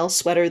Fair Isle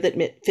sweater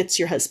that fits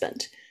your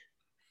husband.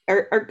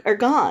 are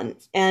gone.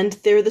 And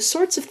they're the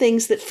sorts of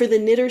things that for the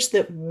knitters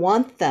that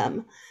want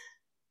them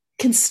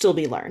can still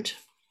be learned.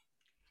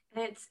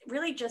 And it's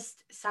really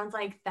just sounds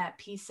like that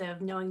piece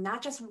of knowing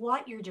not just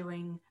what you're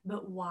doing,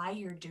 but why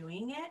you're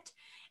doing it.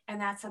 And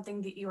that's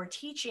something that you're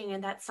teaching.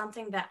 And that's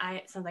something that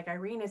sounds like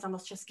Irene is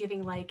almost just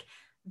giving like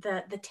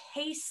the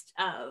taste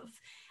of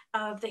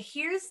the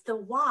here's the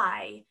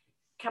why,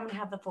 come and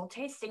have the full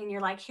tasting. And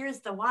you're like, here's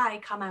the why,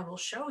 come, I will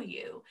show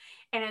you.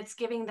 And it's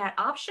giving that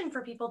option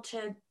for people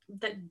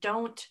that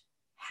don't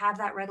have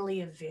that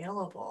readily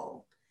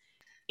available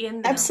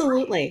in their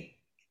Absolutely.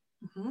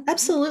 Mm-hmm.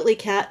 Absolutely,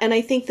 Kat. And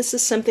I think this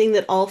is something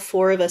that all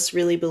four of us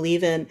really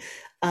believe in.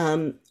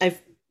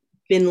 I've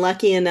been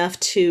lucky enough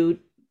to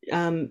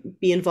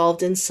be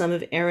involved in some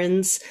of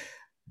Erin's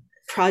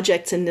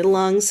projects and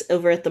knit-alongs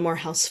over at the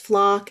Morehouse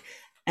Flock.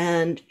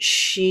 And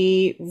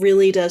she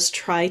really does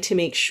try to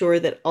make sure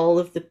that all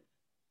of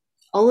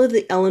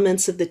the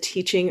elements of the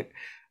teaching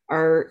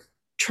are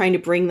trying to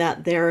bring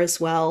that there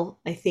as well.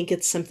 I think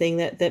it's something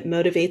that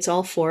motivates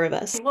all four of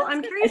us. Well,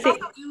 I'm curious also,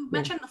 you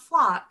mentioned the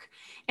flock.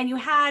 And you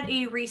had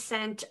a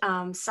recent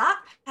sock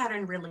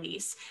pattern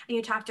release, and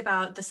you talked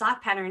about the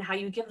sock pattern, how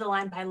you give the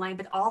line by line,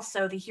 but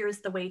also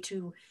here's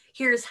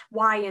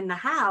why and the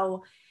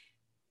how.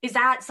 Is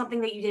that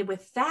something that you did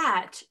with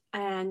that?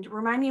 And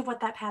remind me of what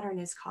that pattern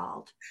is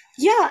called.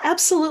 Yeah,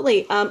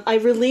 absolutely. I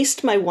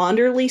released my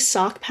Wanderly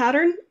sock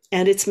pattern,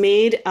 and it's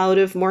made out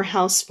of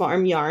Morehouse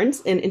Farm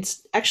yarns, and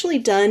it's actually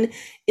done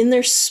in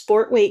their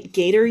sport weight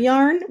gator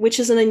yarn, which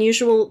is an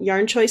unusual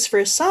yarn choice for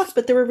a sock,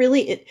 but there were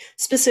really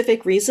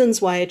specific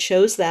reasons why I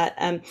chose that.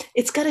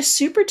 It's got a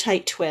super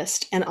tight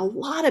twist and a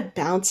lot of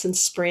bounce and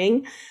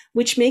spring,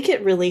 which make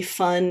it really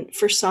fun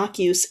for sock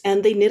use,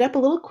 and they knit up a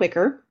little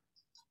quicker,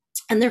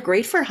 and they're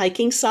great for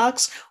hiking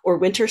socks or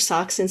winter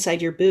socks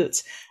inside your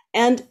boots.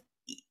 And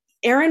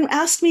Erin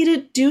asked me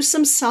to do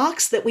some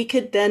socks that we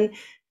could then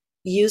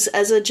use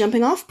as a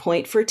jumping off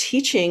point for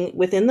teaching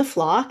within the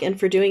flock and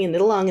for doing a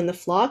knit along in the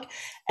flock.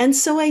 And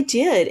so I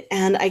did.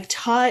 And I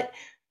taught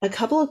a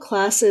couple of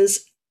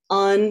classes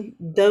on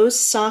those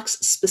socks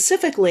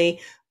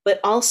specifically, but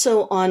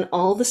also on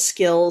all the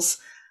skills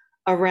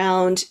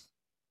around,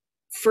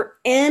 for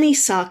any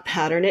sock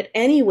pattern at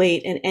any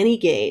weight and any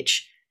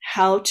gauge,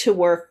 how to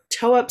work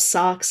toe up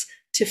socks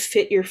to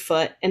fit your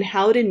foot and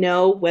how to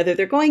know whether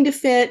they're going to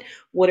fit.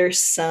 What are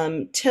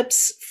some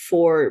tips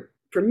for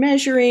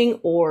measuring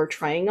or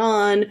trying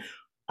on?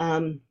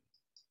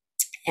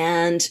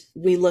 And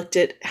we looked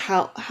at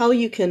how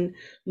you can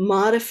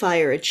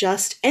modify or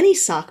adjust any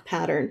sock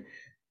pattern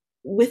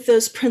with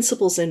those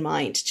principles in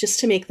mind, just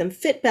to make them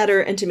fit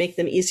better and to make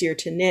them easier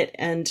to knit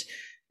and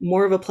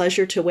more of a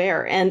pleasure to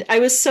wear. And I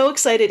was so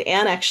excited.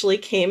 Anne actually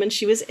came and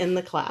she was in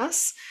the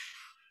class.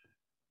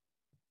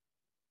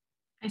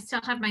 I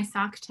still have my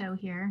sock toe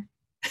here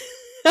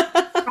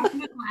from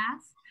the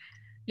class.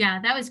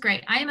 Yeah, that was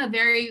great. I am a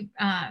very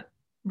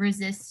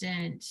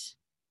resistant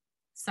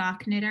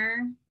sock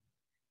knitter,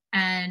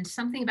 and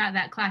something about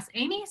that class,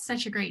 Amy is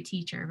such a great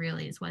teacher,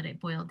 really is what it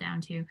boiled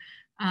down to.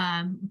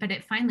 But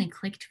it finally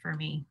clicked for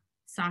me,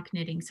 sock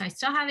knitting. So I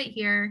still have it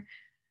here.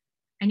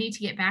 I need to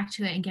get back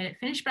to it and get it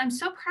finished, but I'm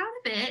so proud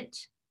of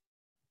it.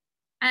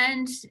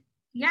 And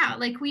yeah,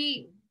 like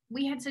we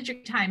had such a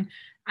good time.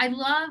 I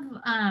love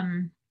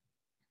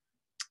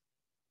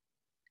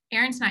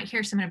Erin's not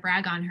here, so I'm going to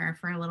brag on her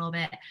for a little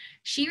bit.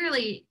 She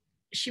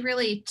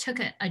really took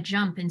a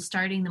jump in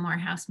starting the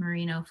Morehouse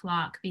Merino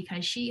flock,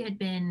 because she had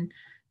been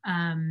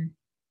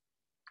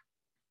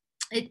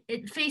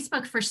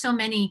Facebook for so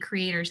many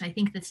creators. I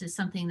think this is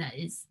something that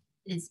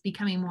is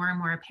becoming more and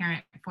more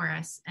apparent for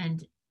us,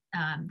 and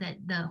that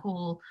the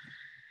whole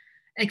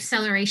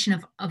acceleration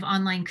of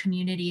online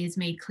community has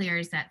made clear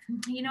is that,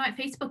 you know what,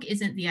 Facebook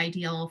isn't the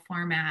ideal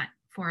format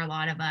for a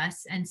lot of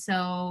us. And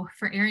so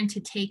for Erin to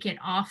take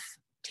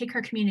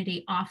her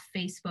community off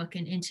Facebook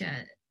and into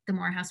the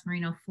Morehouse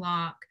Merino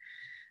flock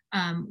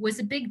was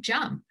a big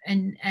jump,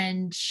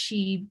 and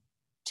she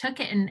took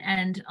it,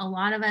 and a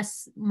lot of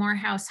us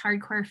Morehouse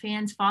hardcore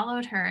fans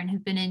followed her and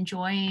have been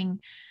enjoying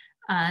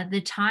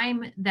the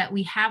time that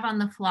we have on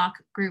the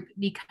flock group,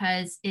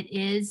 because it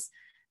is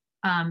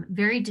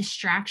very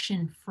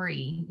distraction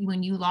free.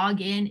 When you log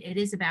in, it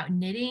is about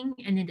knitting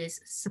and it is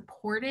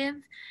supportive.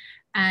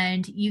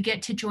 And you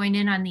get to join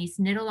in on these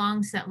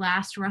knit-alongs that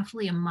last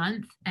roughly a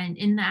month. And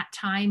in that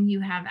time,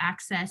 you have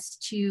access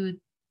to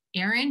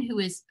Erin, who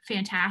is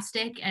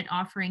fantastic at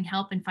offering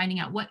help and finding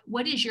out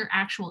what is your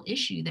actual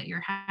issue that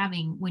you're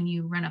having when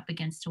you run up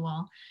against a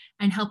wall,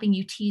 and helping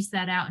you tease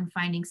that out and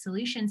finding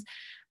solutions.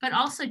 But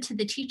also to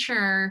the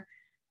teacher,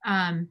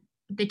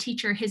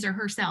 his or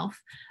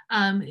herself,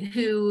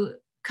 who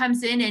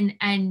comes in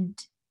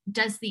and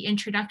does the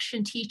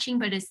introduction teaching,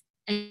 but is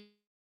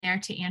there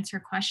to answer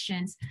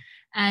questions.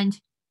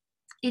 And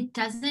it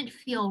doesn't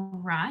feel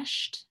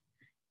rushed.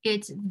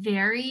 It's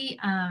very,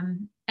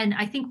 and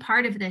I think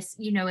part of this,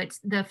 it's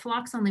the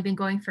flock's only been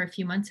going for a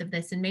few months of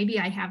this. And maybe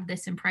I have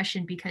this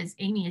impression because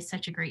Amy is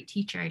such a great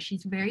teacher.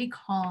 She's very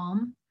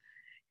calm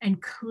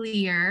and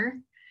clear.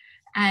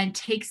 and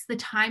takes the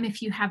time,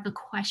 if you have the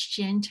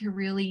question, to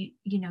really,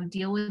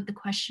 deal with the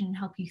question and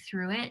help you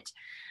through it.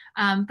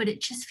 But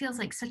it just feels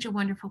like such a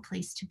wonderful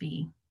place to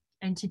be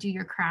and to do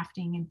your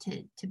crafting and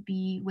to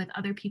be with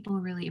other people who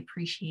really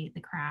appreciate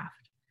the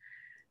craft.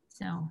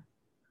 So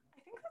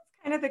I think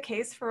that's kind of the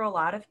case for a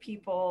lot of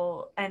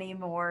people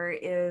anymore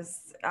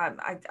is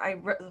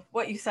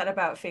what you said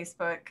about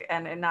Facebook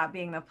and not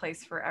being the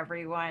place for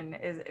everyone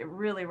it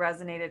really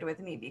resonated with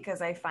me,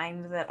 because I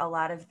find that a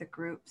lot of the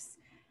groups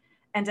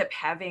end up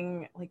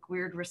having like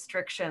weird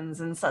restrictions,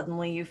 and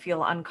suddenly you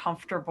feel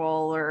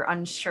uncomfortable or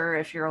unsure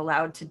if you're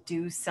allowed to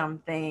do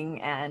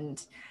something.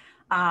 And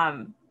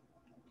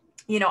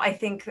I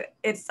think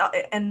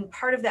and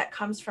part of that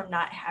comes from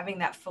not having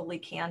that fully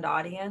canned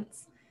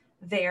audience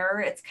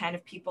there. It's kind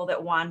of people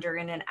that wander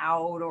in and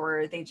out,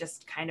 or they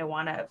just kind of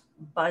want to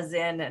buzz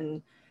in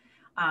and,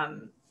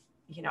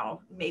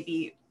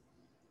 maybe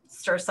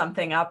stir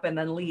something up and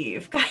then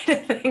leave, kind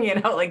of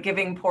thing, like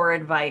giving poor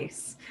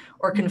advice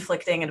or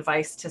conflicting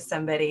advice to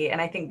somebody. And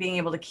I think being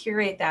able to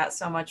curate that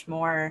so much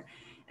more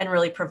and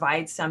really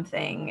provide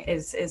something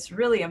is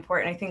really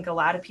important. I think a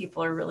lot of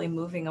people are really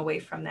moving away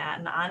from that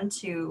and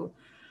onto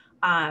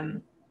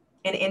and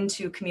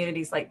into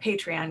communities like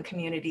Patreon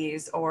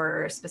communities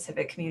or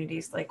specific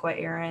communities like what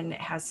Erin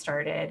has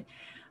started.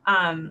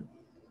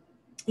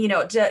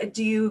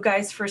 Do you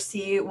guys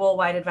foresee Wool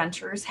Wide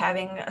Adventures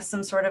having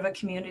some sort of a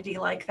community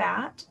like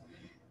that?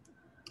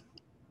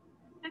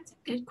 That's a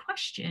good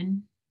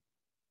question.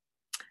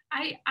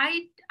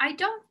 I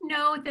don't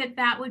know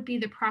that would be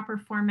the proper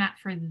format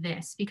for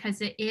this, because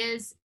it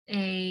is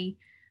it's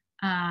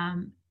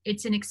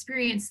an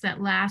experience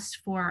that lasts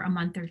for a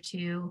month or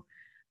two.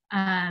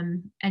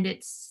 And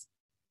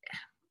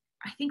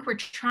I think we're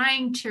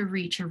trying to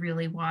reach a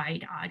really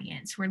wide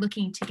audience. We're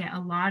looking to get a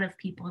lot of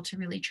people to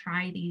really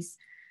try these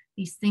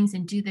things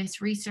and do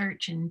this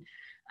research and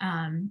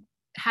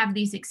have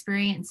these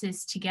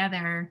experiences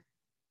together.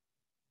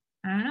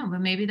 I don't know,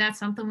 but maybe that's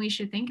something we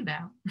should think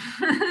about.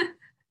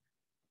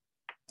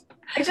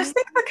 I just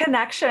think the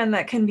connection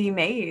that can be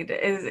made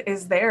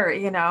is there,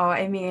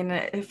 I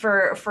mean,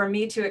 for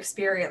me to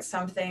experience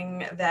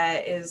something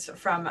that is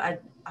from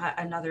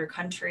another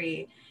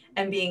country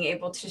and being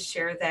able to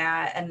share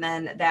that, and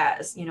then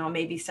that,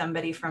 maybe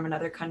somebody from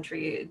another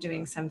country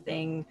doing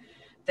something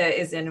that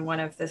is in one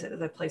of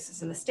the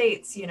places in the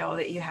States,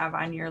 that you have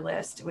on your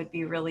list would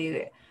be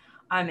really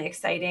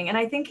exciting. And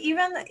I think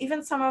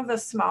even some of the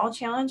small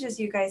challenges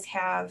you guys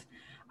have,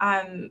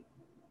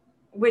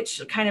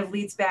 which kind of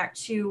leads back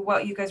to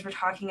what you guys were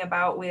talking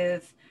about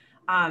with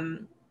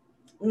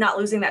not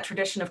losing that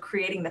tradition of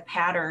creating the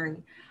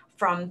pattern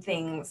from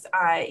things,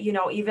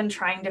 even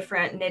trying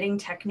different knitting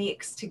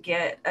techniques to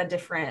get a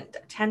different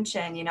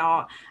attention.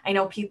 I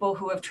know people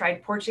who have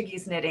tried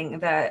Portuguese knitting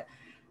that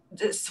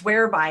just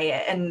swear by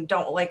it and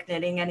don't like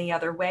knitting any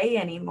other way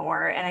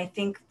anymore. And I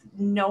think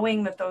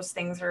knowing that those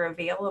things are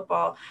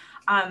available,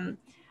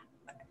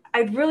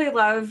 I'd really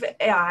love,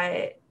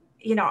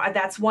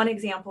 that's one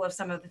example of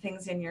some of the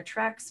things in your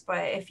treks.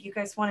 But if you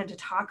guys wanted to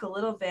talk a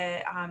little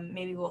bit,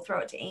 maybe we'll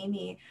throw it to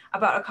Amy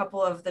about a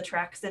couple of the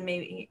treks, and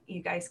maybe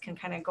you guys can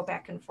kind of go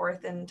back and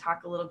forth and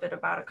talk a little bit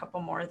about a couple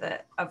more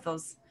of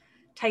those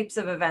types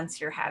of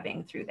events you're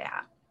having through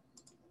that.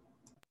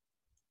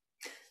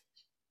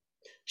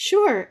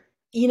 Sure.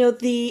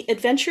 The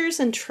adventures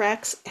and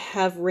treks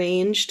have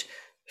ranged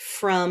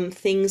from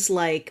things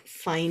like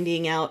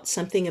finding out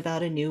something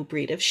about a new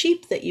breed of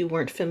sheep that you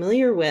weren't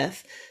familiar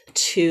with,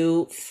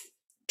 to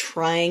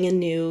trying a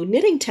new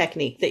knitting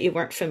technique that you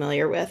weren't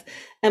familiar with.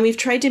 And we've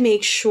tried to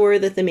make sure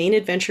that the main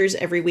adventures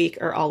every week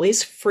are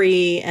always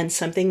free and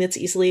something that's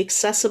easily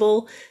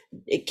accessible.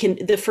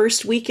 The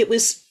first week it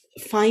was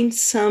find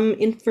some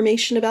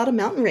information about a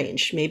mountain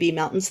range, maybe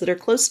mountains that are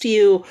close to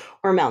you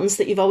or mountains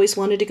that you've always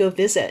wanted to go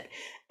visit.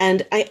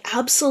 And I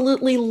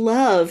absolutely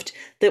loved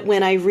that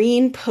when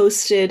Irene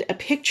posted a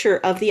picture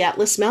of the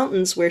Atlas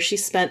Mountains, where she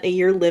spent a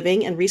year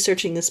living and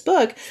researching this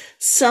book,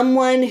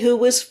 someone who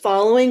was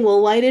following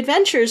Wool Wide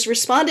Adventures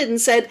responded and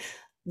said,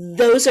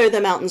 "Those are the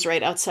mountains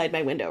right outside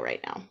my window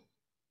right now."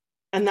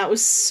 And that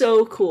was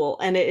so cool.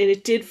 And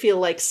it did feel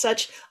like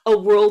such a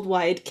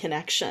worldwide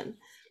connection.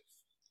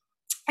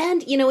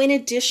 And, in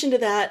addition to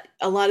that,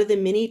 a lot of the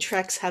mini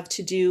treks have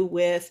to do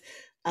with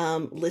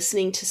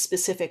listening to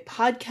specific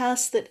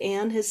podcasts that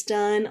Anne has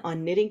done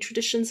on knitting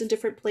traditions in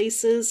different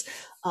places,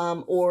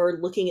 or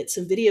looking at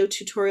some video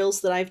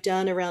tutorials that I've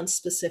done around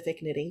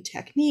specific knitting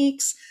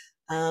techniques.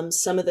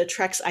 Some of the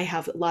treks, I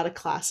have a lot of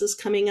classes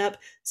coming up.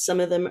 Some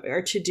of them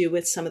are to do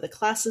with some of the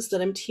classes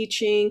that I'm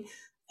teaching,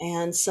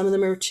 and some of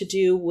them are to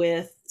do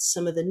with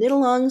some of the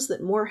knit-alongs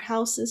that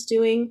Morehouse is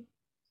doing.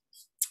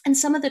 And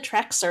some of the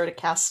treks are to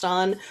cast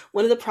on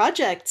one of the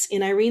projects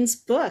in Irene's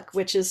book,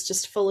 which is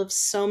just full of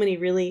so many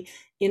really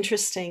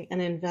interesting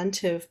and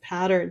inventive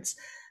patterns.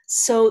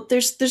 So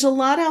there's a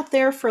lot out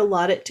there for a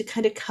lot to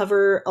kind of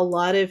cover a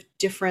lot of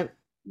different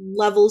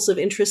levels of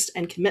interest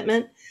and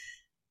commitment.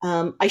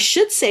 I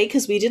should say,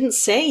 because we didn't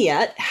say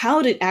yet,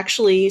 how to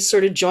actually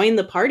sort of join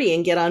the party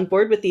and get on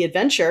board with the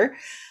adventure.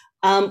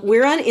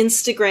 We're on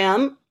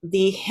Instagram.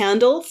 The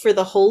handle for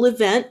the whole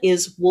event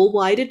is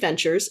Woolwide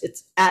Adventures.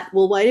 It's at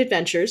Woolwide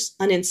Adventures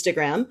on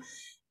Instagram.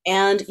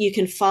 And you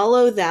can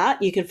follow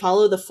that. You can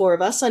follow the four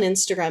of us on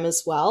Instagram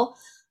as well.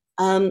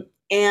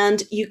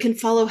 And you can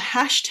follow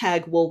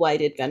hashtag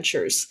Woolwide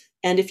Adventures.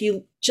 And if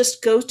you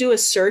just go do a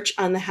search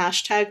on the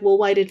hashtag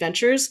Woolwide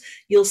Adventures,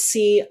 you'll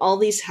see all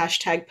these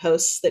hashtag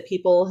posts that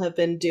people have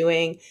been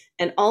doing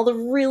and all the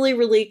really,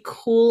 really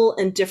cool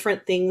and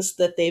different things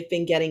that they've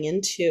been getting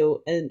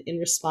into in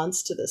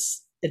response to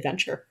this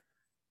adventure.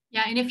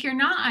 Yeah, and if you're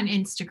not on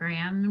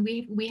Instagram,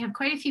 we have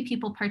quite a few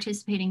people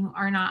participating who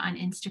are not on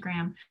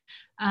Instagram.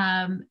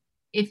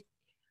 If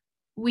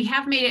we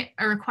have made it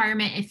a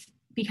requirement,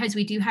 because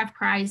we do have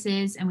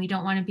prizes and we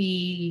don't want to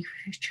be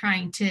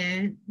trying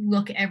to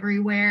look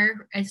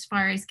everywhere as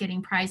far as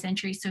getting prize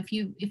entries. So if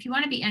you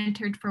want to be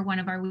entered for one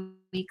of our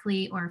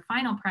weekly or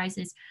final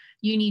prizes,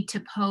 you need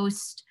to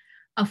post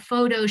a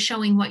photo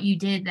showing what you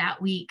did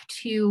that week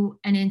to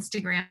an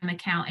Instagram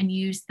account and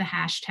use the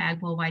hashtag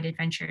Woolwide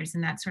Adventures.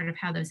 And that's sort of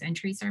how those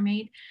entries are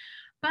made.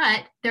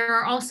 But there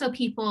are also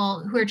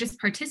people who are just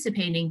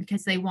participating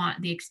because they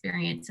want the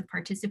experience of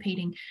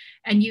participating.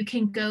 And you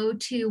can go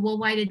to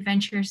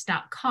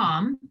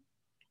woolwideadventures.com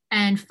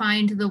and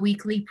find the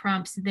weekly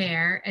prompts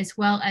there, as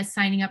well as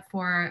signing up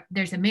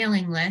there's a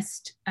mailing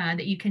list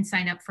that you can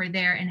sign up for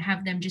there and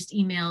have them just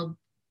emailed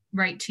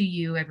right to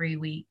you every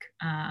week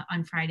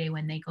on Friday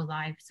when they go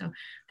live. So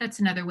that's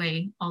another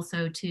way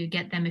also to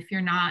get them if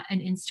you're not an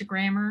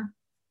Instagrammer.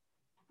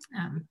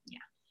 Yeah.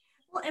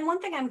 Well, and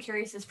one thing I'm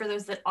curious is for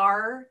those that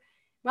are,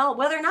 well,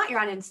 whether or not you're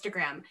on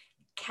Instagram,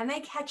 can they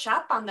catch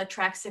up on the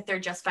treks if they're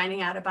just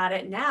finding out about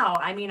it now?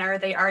 I mean, are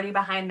they already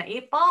behind the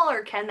 8 ball,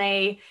 or can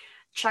they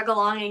chug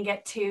along and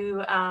get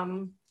to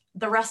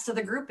the rest of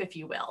the group, if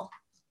you will?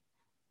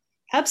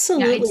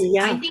 Absolutely,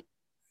 yeah. I think,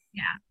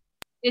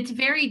 it's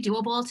very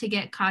doable to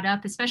get caught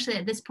up, especially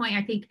at this point.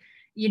 I think,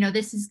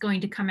 this is going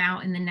to come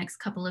out in the next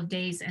couple of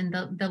days, and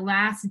the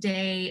last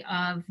day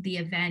of the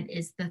event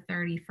is the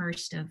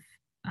 31st of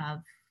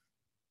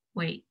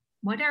wait,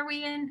 what are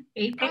we in?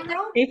 April?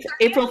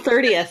 April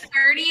 30th.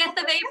 30th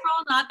of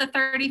April, not the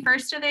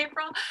 31st of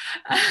April.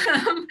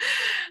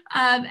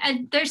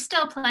 And there's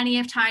still plenty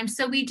of time.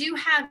 So we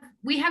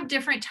have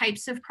different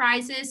types of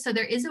prizes. So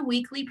there is a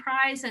weekly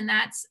prize, and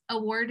that's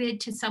awarded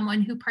to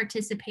someone who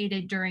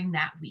participated during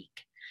that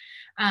week.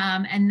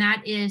 And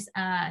that is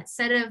a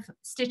set of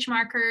stitch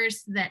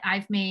markers that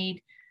I've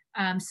made,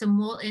 some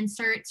wool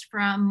inserts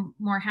from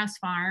Morehouse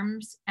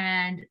Farms,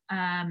 and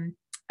a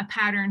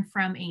pattern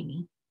from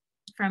Amy,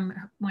 from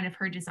one of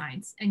her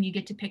designs, and you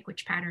get to pick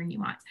which pattern you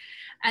want.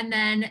 And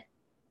then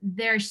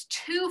there's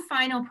 2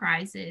 final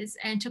prizes,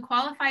 and to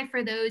qualify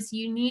for those,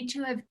 you need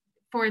to have,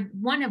 for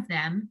one of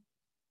them,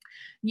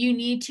 you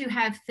need to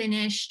have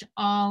finished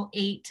all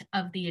 8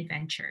 of the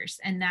adventures,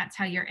 and that's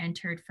how you're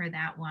entered for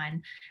that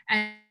one.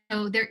 And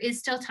so there is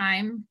still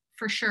time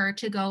for sure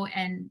to go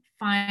and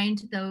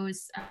find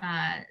those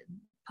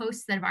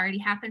posts that have already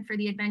happened for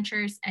the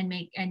adventures and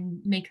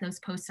make those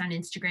posts on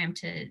Instagram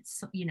to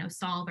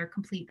solve or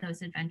complete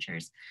those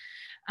adventures.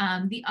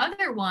 The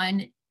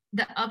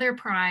other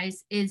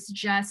prize is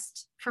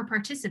just for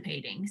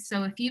participating.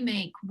 So if you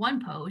make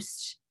one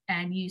post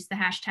and use the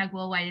hashtag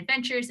Woolwide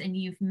Adventures and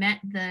you've met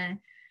the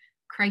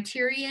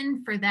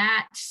criterion for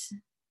that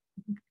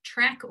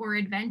trek or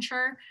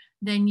adventure,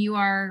 then you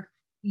are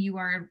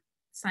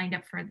signed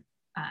up for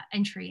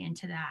entry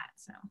into that.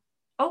 So.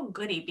 Oh,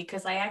 goody,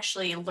 because I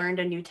actually learned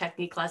a new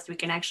technique last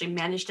week and actually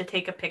managed to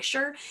take a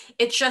picture.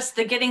 It's just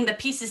getting the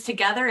pieces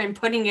together and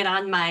putting it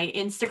on my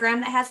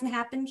Instagram that hasn't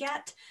happened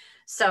yet.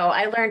 So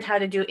I learned how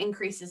to do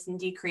increases and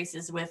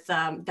decreases with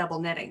double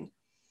knitting.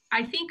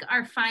 I think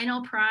our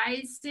final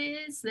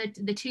prizes,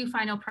 the 2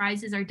 final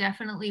prizes, are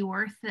definitely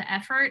worth the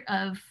effort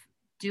of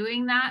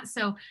doing that.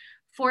 So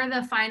for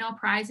the final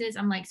prizes,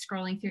 I'm like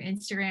scrolling through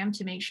Instagram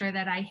to make sure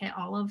that I hit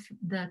all of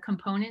the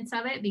components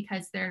of it,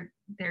 because they're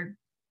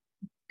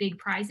big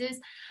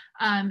prizes.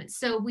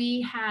 So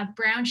we have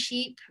Brown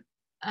Sheep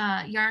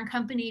Yarn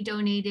Company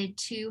donated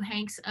 2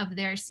 hanks of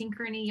their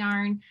Synchrony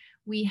yarn.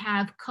 We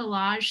have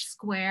Collage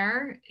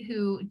Square,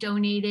 who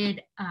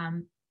donated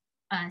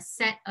a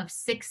set of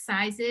 6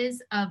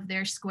 sizes of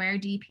their square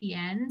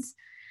DPNs.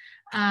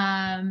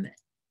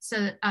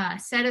 So a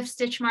set of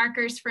stitch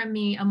markers from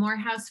me, a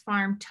Morehouse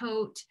Farm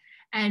tote,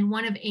 and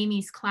one of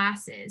Amy's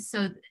classes.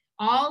 So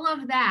all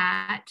of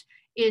that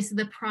is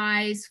the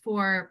prize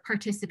for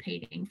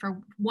participating.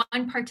 For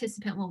one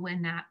participant will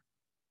win that.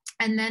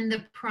 And then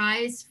the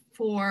prize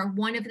for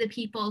one of the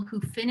people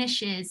who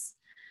finishes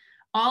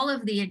all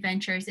of the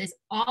adventures is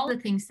all the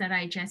things that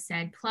I just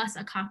said, plus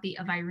a copy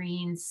of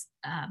Irene's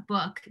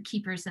book,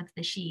 Keepers of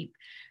the Sheep.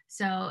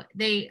 So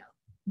they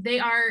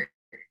are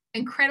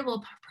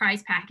incredible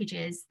prize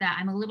packages that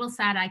I'm a little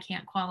sad I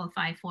can't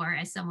qualify for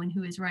as someone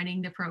who is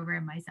running the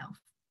program myself.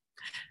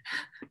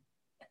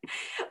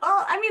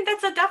 Well, I mean,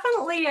 that's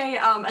definitely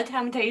a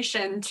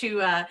temptation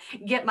to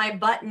get my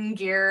butt in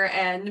gear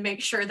and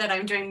make sure that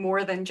I'm doing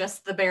more than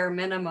just the bare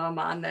minimum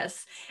on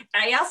this.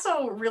 I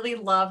also really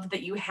love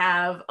that you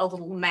have a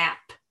little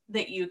map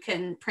that you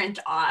can print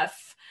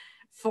off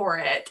for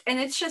it. And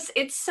it's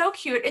so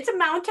cute. It's a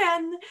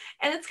mountain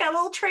and it's got a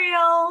little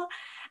trail.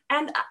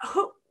 And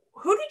who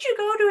did you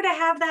go to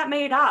have that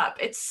made up?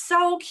 It's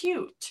so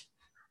cute.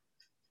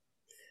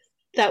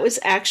 That was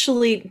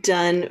actually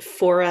done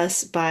for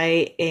us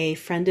by a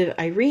friend of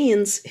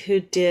Irene's who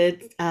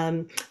did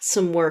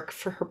some work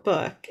for her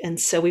book. And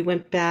so we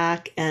went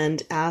back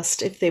and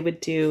asked if they would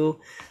do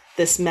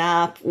this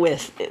map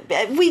with,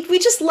 we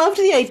just loved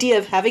the idea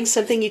of having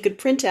something you could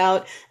print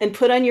out and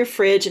put on your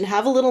fridge and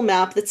have a little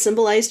map that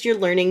symbolized your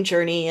learning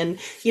journey and,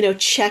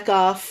 check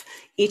off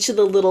each of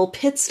the little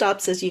pit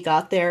stops as you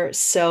got there.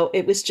 So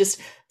it was just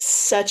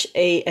such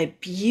a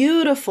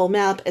beautiful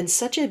map and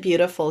such a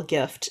beautiful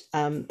gift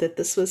that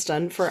this was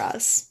done for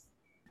us.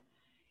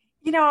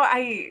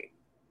 It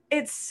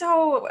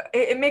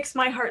makes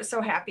my heart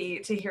so happy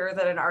to hear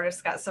that an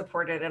artist got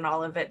supported in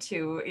all of it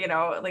too.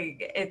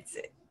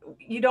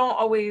 You don't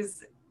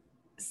always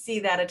see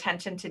that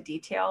attention to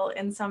detail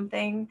in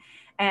something,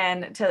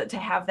 and to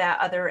have that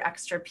other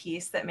extra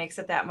piece that makes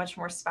it that much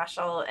more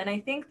special. And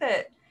I think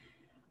that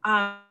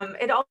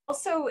it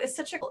also is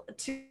such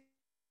to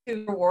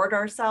reward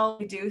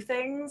ourselves to do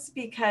things,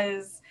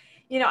 because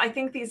I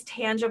think these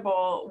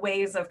tangible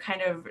ways of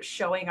kind of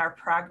showing our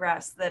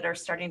progress that are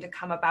starting to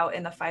come about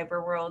in the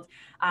fiber world,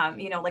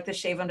 like the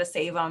Shave 'em to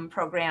Save 'em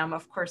program,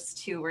 of course,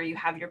 too, where you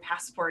have your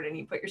passport and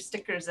you put your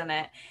stickers in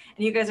it.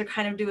 And you guys are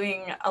kind of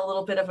doing a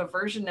little bit of a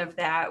version of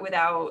that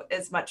without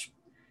as much,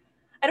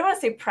 I don't want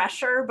to say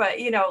pressure, but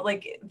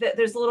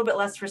there's a little bit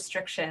less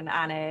restriction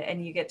on it,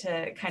 and you get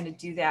to kind of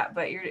do that.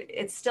 But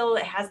it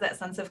has that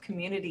sense of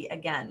community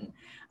again,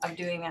 of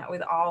doing that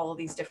with all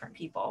these different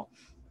people.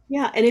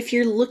 Yeah, and if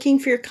you're looking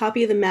for your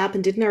copy of the map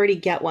and didn't already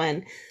get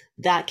one,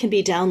 that can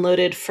be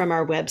downloaded from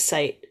our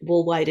website,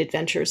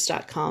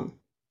 woolwideadventures.com.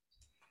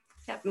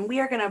 Yep, and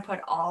we are going to put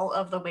all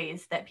of the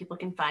ways that people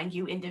can find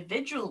you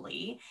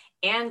individually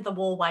and the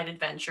Wool Wide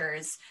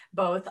Adventures,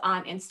 both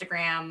on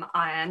Instagram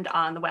and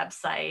on the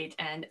website,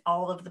 and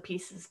all of the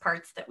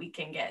parts that we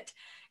can get.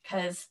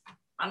 Because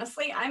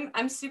honestly,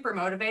 I'm super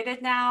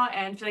motivated now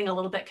and feeling a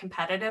little bit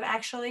competitive,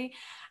 actually.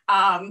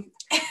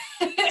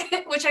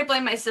 Which I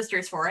blame my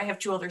sisters for. I have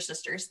 2 older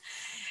sisters.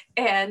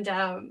 And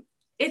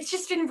it's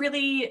just been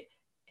really,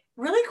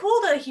 really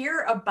cool to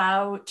hear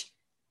about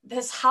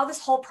how this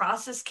whole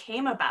process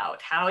came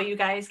about, how you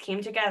guys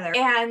came together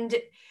and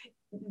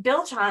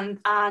built on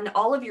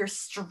all of your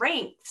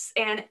strengths.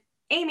 And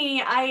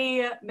Amy,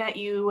 I met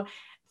you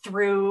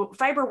through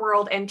Fiber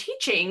World and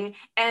teaching.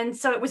 And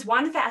so it was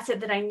one facet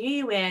that I knew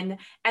you in,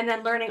 and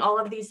then learning all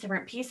of these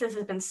different pieces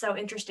has been so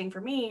interesting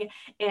for me.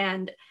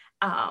 And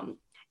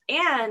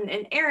Anne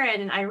and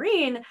Erin and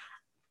Irene,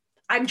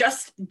 I'm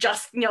just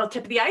tip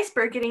of the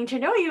iceberg getting to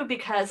know you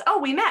because,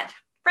 we met,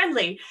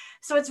 friendly.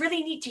 So it's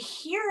really neat to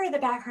hear the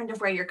background of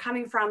where you're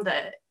coming from,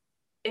 the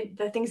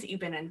things that you've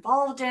been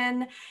involved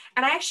in.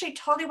 And I actually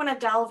totally want to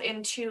delve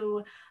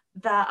into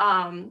the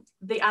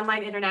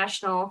Online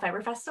International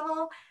Fiber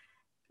Festival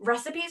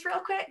recipes real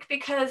quick,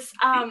 because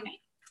I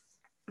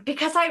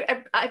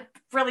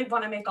really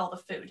want to make all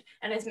the food,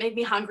 and it's made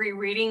me hungry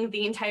reading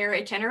the entire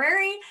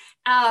itinerary.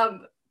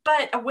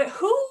 But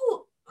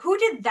who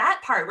did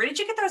that part? Where did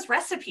you get those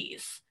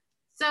recipes?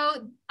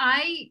 So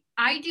I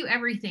do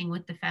everything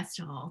with the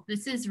festival.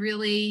 This is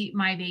really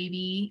my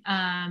baby.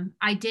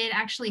 I did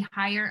actually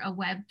hire a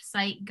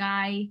website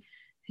guy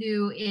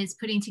who is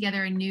putting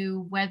together a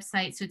new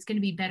website. So it's going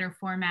to be better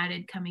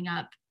formatted coming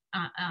up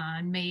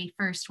on May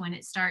 1st when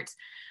it starts.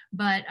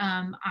 But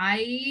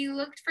I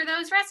looked for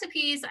those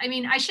recipes. I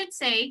mean, I should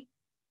say,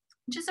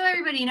 just so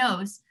everybody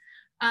knows,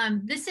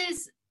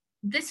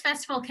 this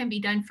festival can be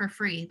done for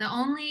free. The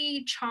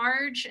only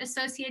charge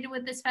associated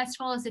with this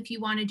festival is if you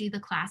want to do the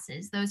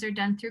classes. Those are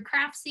done through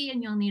Craftsy,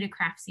 and you'll need a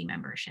Craftsy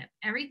membership.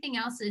 Everything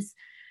else is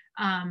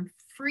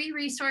free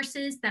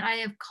resources that I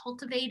have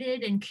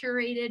cultivated and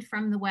curated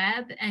from the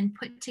web and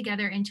put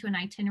together into an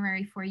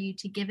itinerary for you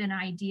to give an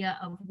idea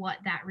of what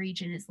that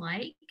region is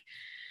like.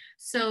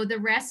 So the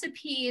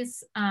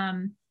recipes,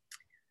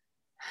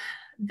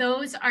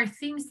 those are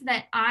things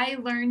that I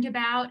learned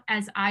about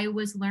as I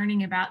was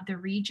learning about the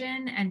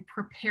region and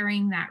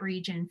preparing that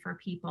region for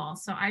people.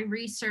 So I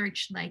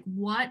researched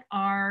what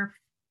are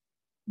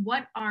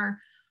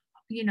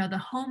the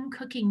home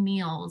cooking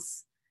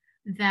meals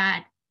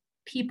that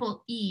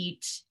people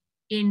eat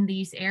in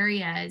these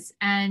areas,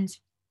 and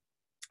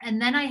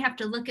then I have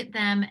to look at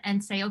them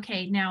and say,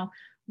 okay, now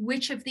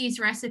which of these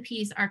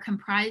recipes are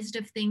comprised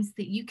of things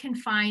that you can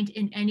find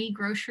in any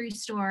grocery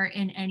store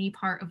in any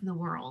part of the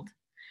world.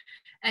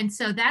 And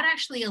so that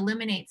actually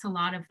eliminates a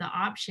lot of the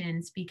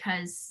options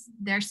because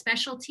they're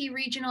specialty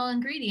regional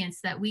ingredients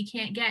that we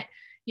can't get.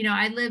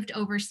 I lived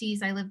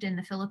overseas. I lived in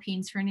the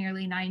Philippines for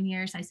nearly 9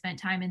 years. I spent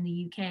time in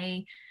the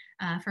UK.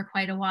 for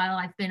quite a while.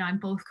 I've been on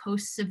both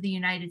coasts of the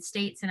United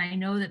States, and I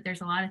know that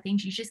there's a lot of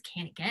things you just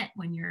can't get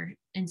when you're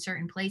in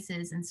certain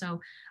places. And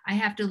so I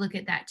have to look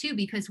at that too,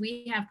 because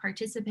we have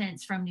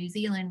participants from New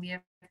Zealand, we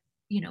have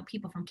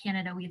people from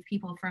Canada, we have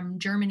people from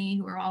Germany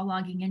who are all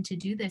logging in to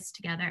do this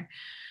together.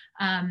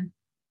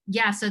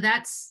 So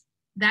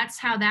that's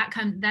how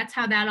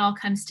that all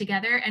comes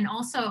together. And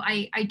also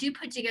I do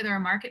put together a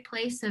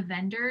marketplace of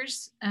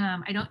vendors.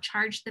 I don't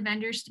charge the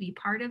vendors to be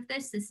part of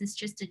this. This is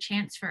just a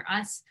chance for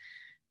us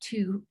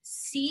to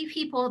see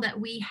people that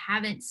we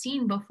haven't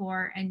seen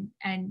before,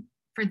 and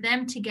for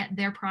them to get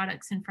their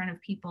products in front of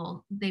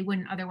people they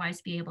wouldn't otherwise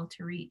be able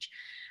to reach.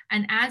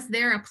 And as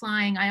they're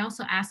applying, I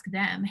also ask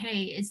them,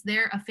 hey, is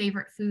there a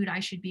favorite food I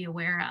should be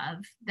aware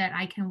of that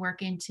I can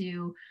work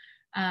into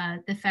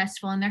the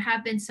festival? And there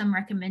have been some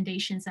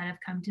recommendations that have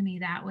come to me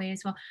that way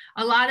as well.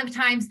 A lot of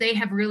times they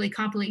have really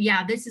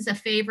complicated, this is a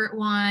favorite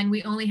one,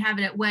 we only have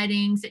it at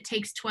weddings, it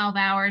takes 12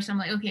 hours. I'm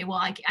like, okay, well,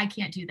 I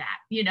can't do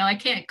that. I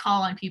can't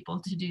call on people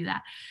to do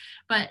that.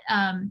 But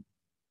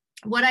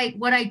what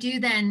I do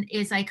then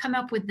is I come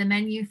up with the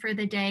menu for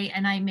the day,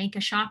 and I make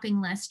a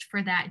shopping list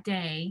for that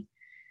day.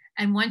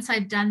 And once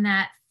I've done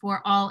that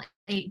for all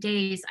 8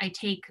 days, I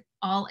take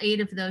all 8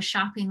 of those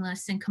shopping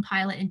lists and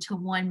compile it into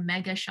one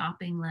mega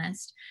shopping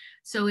list.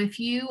 So if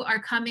you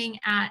are coming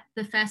at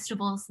the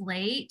festivals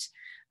late,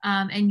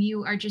 and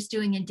you are just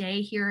doing a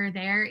day here or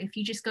there, if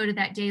you just go to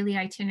that daily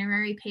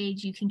itinerary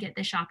page, you can get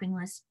the shopping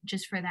list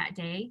just for that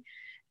day.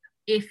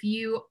 If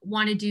you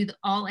want to do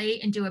all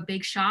 8 and do a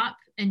big shop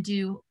and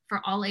do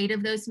for all 8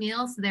 of those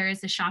meals, there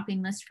is a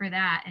shopping list for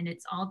that, and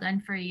it's all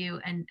done for you.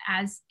 And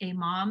as a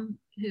mom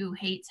who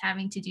hates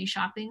having to do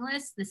shopping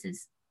lists, this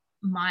is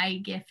my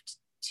gift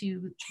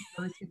to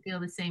those who feel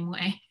the same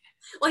way.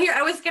 Well, here,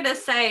 I was going to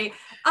say,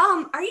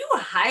 are you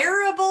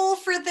hireable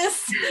for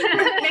this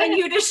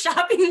menu to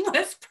shopping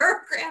list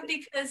program?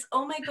 Because,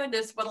 oh my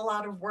goodness, what a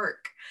lot of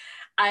work.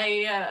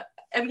 I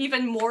am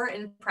even more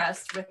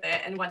impressed with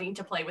it and wanting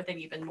to play with it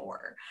even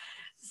more.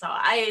 So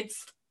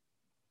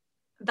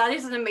that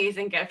is an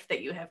amazing gift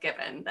that you have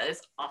given. That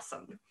is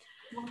awesome.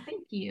 Well,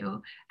 thank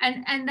you.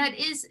 And that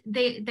is,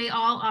 they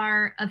all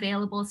are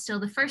available still.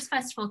 The first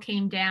festival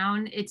came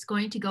down. It's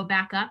going to go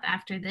back up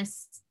after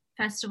this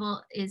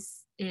festival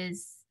is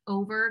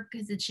over,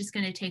 because it's just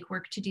going to take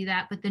work to do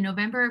that. But the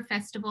November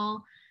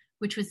festival,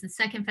 which was the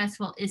second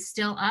festival, is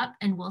still up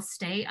and will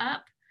stay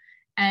up.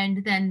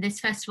 And then this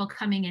festival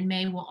coming in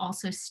May will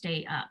also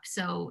stay up.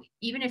 So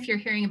even if you're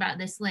hearing about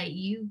this late,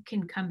 you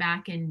can come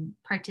back and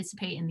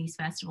participate in these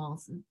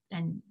festivals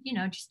and,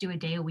 just do a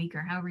day a week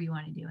or however you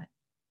want to do it.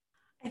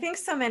 I think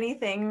so many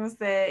things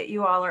that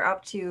you all are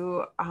up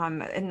to,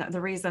 and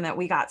the reason that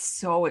we got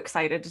so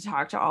excited to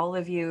talk to all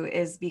of you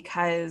is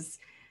because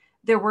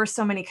there were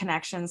so many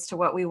connections to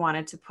what we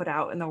wanted to put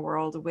out in the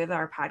world with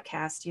our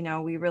podcast.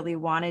 We really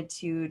wanted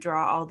to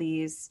draw all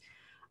these,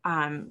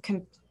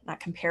 not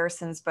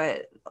comparisons,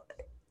 but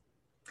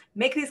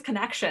make these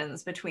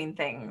connections between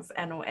things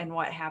and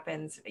what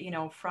happens,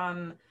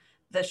 from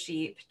the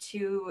sheep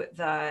to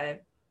the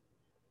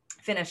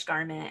finished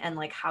garment, and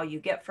like how you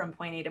get from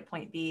point A to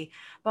point B,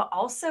 but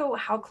also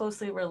how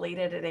closely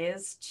related it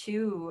is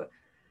to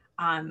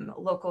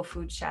local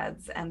food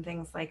sheds and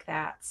things like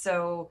that.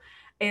 So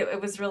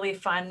it was really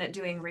fun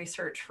doing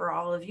research for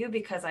all of you,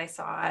 because I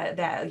saw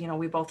that,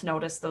 we both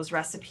noticed those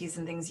recipes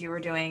and things you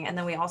were doing. And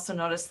then we also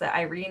noticed that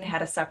Irene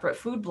had a separate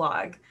food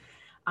blog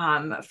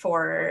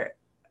for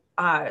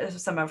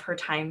some of her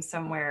time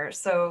somewhere.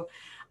 So,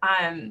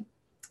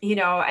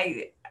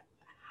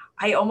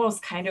 I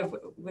almost kind of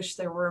wish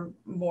there were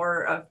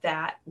more of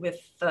that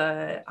with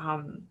the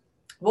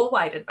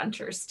Wool-Wide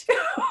adventures too,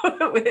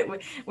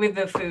 with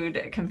the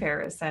food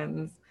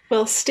comparisons.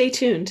 Well, stay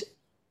tuned.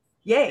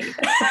 Yay.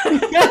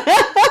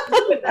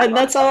 And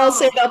that's all I'll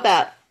say about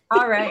that.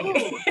 All right.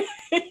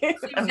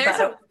 There's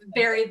a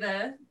bury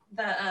the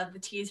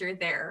teaser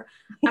there.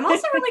 I'm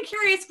also really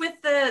curious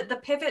with the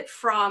pivot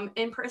from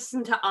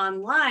in-person to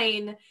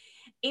online.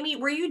 Amy,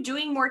 were you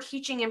doing more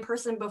teaching in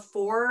person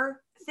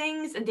before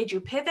things, and did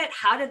you pivot?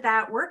 How did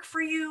that work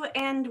for you?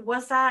 And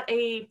was that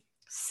a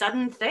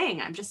sudden thing?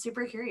 I'm just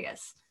super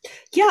curious.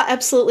 Yeah,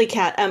 absolutely,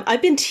 Kat.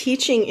 I've been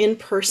teaching in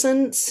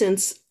person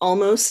since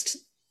almost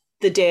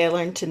the day I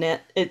learned to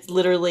knit. It's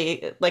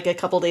literally like a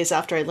couple days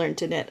after I learned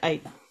to knit,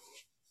 I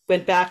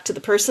went back to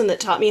the person that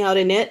taught me how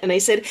to knit, and I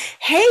said,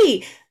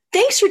 hey,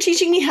 thanks for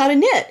teaching me how to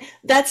knit.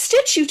 That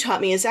stitch you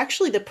taught me is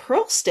actually the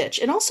purl stitch.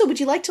 And also, would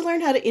you like to learn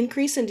how to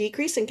increase and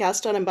decrease and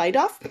cast on and bind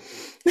off?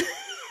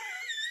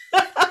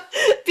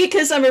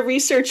 Because I'm a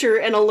researcher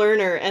and a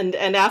learner. And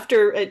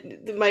after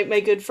my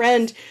good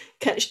friend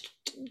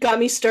got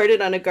me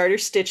started on a garter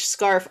stitch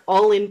scarf,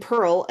 all in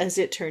purl, as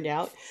it turned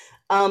out,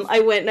 I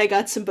went and I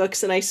got some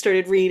books and I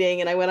started reading,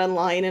 and I went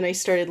online and I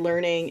started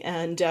learning.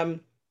 And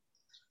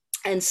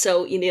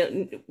so,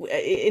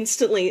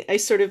 instantly I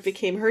sort of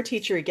became her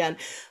teacher again.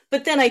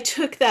 But then I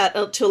took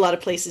that to a lot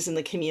of places in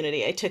the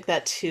community. I took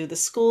that to the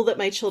school that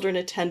my children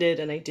attended,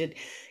 and I did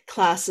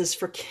classes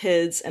for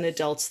kids and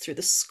adults through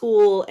the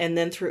school and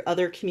then through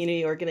other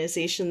community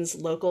organizations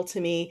local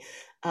to me.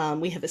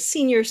 We have a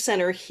senior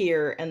center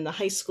here and the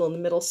high school and the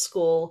middle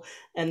school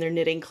and their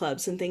knitting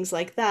clubs and things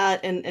like that.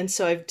 And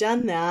so I've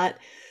done that.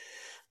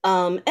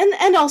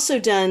 And also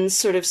done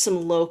sort of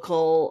some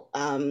local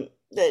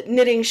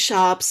knitting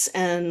shops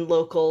and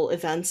local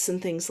events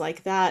and things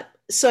like that.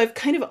 So I've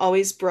kind of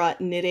always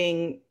brought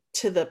knitting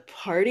to the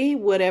party,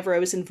 whatever I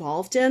was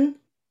involved in.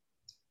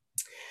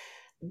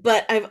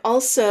 But I've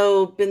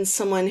also been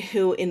someone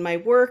who, in my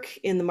work,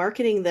 in the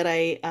marketing that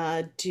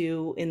I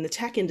do in the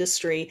tech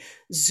industry,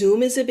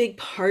 Zoom is a big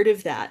part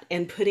of that.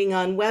 And putting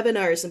on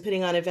webinars and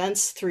putting on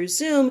events through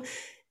Zoom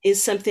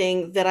is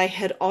something that I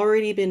had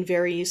already been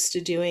very used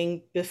to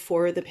doing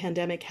before the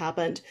pandemic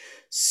happened.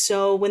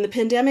 So when the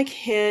pandemic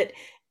hit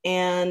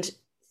and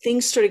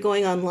things started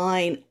going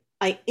online,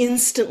 I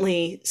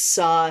instantly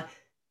saw,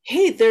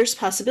 hey, there's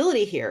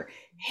possibility here.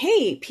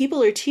 Hey,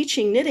 people are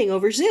teaching knitting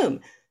over Zoom.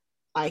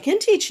 I can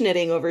teach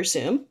knitting over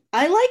Zoom.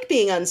 I like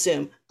being on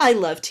Zoom. I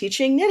love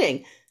teaching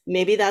knitting.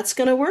 Maybe that's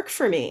going to work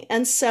for me.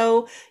 And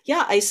so,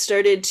 yeah, I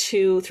started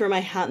to throw my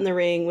hat in the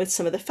ring with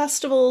some of the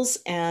festivals,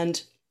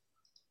 and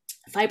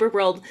Fiber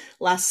World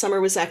last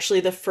summer was actually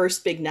the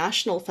first big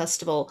national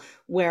festival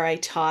where I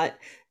taught.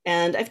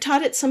 And I've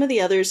taught at some of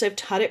the others. I've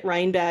taught at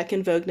Rhinebeck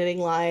and Vogue Knitting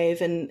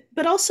Live,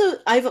 but also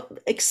I've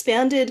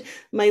expanded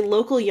my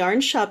local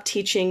yarn shop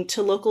teaching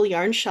to local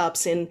yarn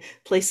shops in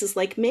places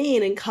like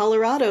Maine and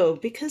Colorado,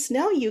 because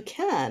now you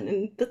can,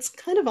 and that's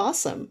kind of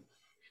awesome.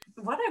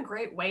 What a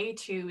great way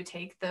to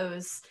take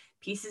those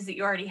pieces that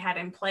you already had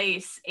in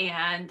place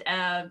and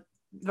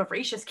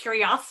voracious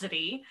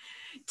curiosity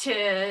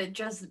to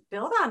just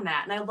build on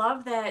that. And I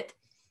love that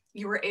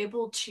you were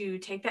able to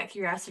take that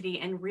curiosity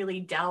and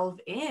really delve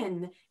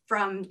in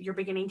from your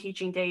beginning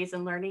teaching days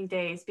and learning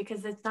days,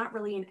 because it's not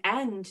really an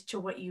end to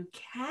what you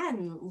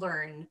can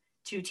learn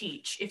to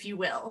teach, if you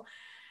will.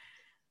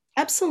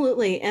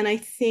 Absolutely. And I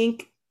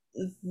think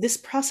this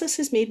process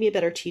has made me a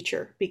better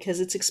teacher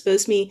because it's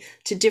exposed me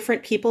to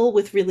different people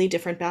with really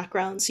different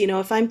backgrounds. You know,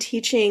 if I'm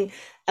teaching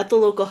at the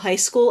local high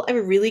school, I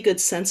have a really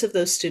good sense of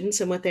those students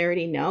and what they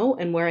already know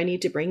and where I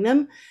need to bring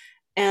them.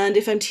 And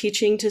if I'm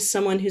teaching to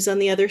someone who's on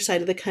the other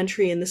side of the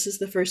country, and this is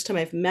the first time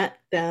I've met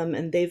them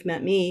and they've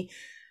met me,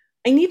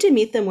 I need to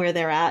meet them where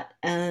they're at.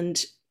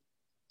 And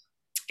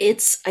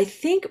it's, I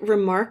think,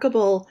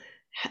 remarkable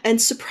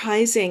and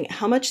surprising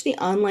how much the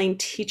online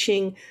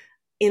teaching,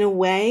 in a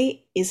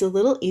way, is a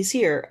little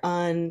easier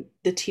on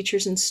the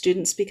teachers and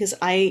students, because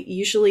I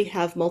usually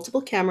have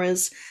multiple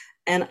cameras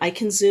and I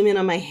can zoom in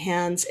on my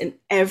hands, and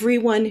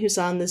everyone who's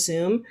on the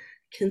Zoom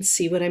can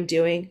see what I'm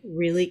doing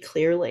really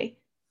clearly.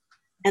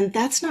 And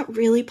that's not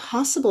really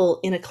possible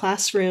in a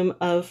classroom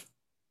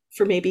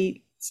for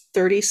maybe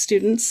 30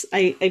 students.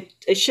 I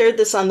shared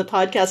this on the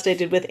podcast I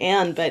did with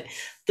Anne, but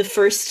the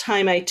first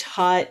time I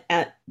taught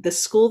at the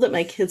school that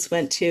my kids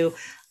went to,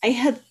 I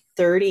had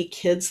 30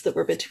 kids that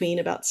were between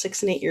about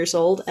 6 and 8 years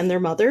old, and their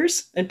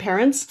mothers and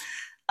parents.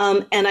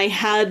 And I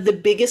had the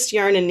biggest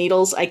yarn and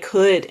needles I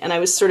could. And I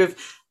was sort of,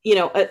 you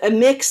know, a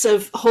mix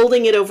of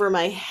holding it over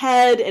my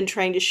head and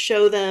trying to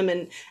show them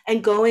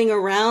and going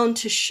around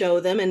to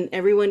show them, and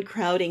everyone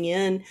crowding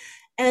in.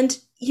 And,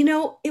 you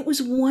know, it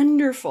was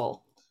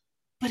wonderful.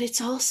 But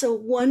it's also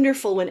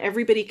wonderful when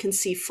everybody can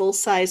see full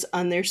size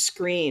on their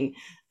screen,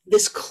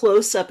 this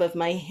close up of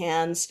my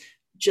hands,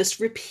 just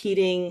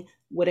repeating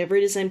whatever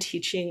it is I'm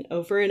teaching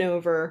over and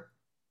over,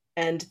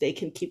 and they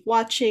can keep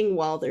watching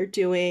while they're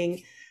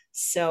doing.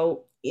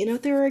 So, you know,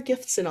 there are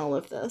gifts in all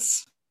of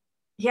this.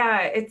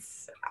 Yeah,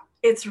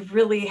 it's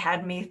really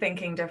had me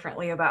thinking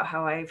differently about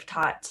how I've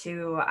taught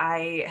too.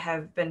 I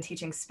have been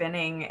teaching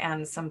spinning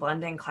and some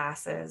blending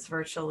classes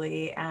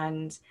virtually,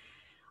 and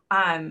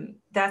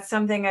that's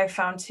something I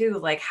found too.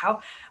 Like,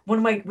 how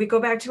when we go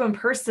back to in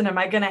person, am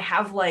I going to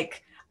have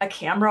like a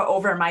camera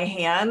over my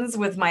hands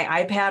with my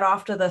iPad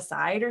off to the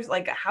side, or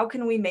like, how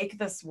can we make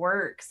this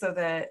work so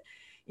that,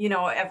 you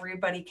know,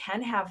 everybody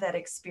can have that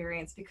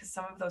experience? Because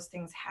some of those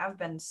things have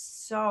been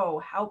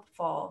so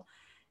helpful.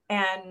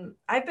 And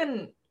I've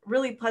been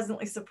really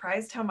pleasantly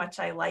surprised how much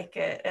I like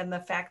it. And the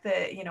fact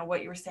that, you know,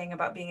 what you were saying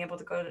about being able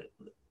to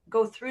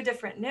go through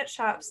different knit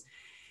shops,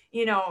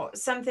 you know,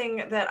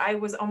 something that I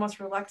was almost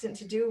reluctant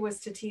to do was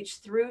to teach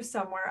through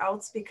somewhere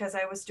else, because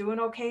I was doing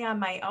okay on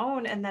my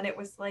own. And then it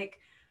was like,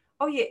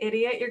 oh, you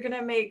idiot, you're going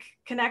to make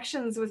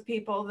connections with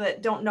people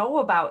that don't know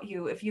about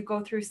you if you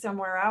go through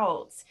somewhere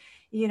else,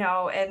 you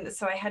know? And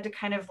so I had to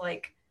kind of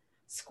like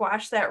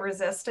squash that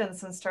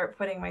resistance and start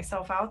putting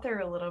myself out there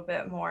a little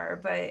bit more.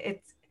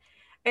 But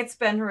it's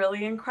been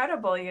really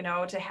incredible, you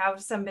know, to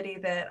have somebody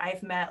that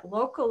I've met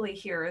locally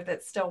here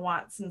that still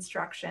wants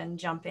instruction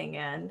jumping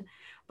in,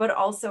 but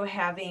also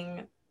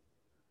having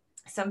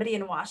somebody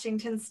in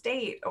Washington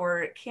State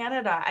or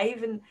Canada.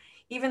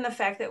 Even the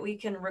fact that we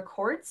can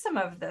record some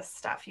of this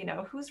stuff, you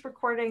know, who's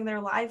recording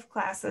their live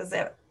classes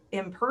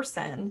in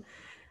person?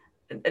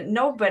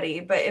 Nobody.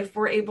 But if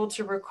we're able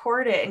to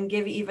record it and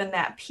give even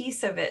that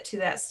piece of it to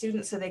that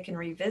student so they can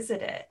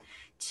revisit it,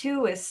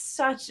 too is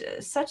such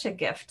a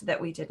gift that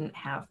we didn't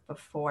have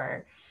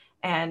before.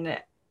 And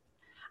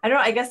I don't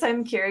know, I guess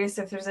I'm curious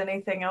if there's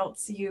anything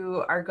else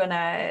you are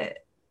gonna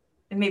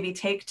maybe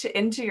take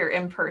into your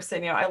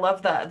in-person. I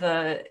love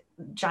the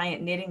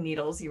giant knitting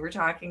needles you were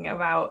talking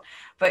about,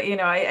 but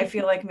I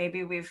feel like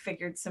maybe we've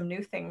figured some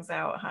new things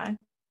out, huh?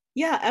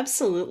 Yeah,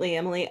 absolutely,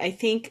 Emily. I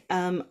think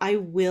I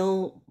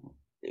will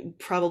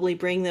probably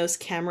bring those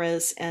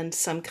cameras and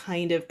some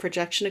kind of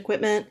projection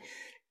equipment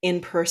in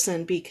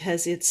person,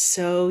 because it's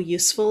so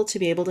useful to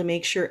be able to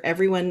make sure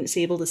everyone is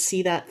able to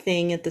see that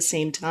thing at the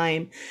same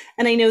time.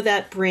 And I know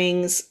that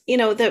brings,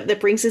 that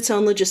brings its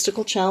own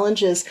logistical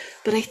challenges,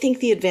 but I think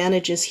the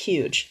advantage is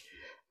huge.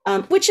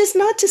 Which is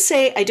not to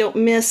say I don't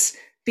miss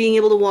being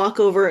able to walk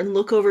over and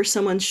look over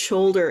someone's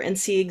shoulder and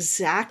see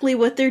exactly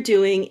what they're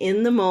doing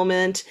in the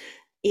moment.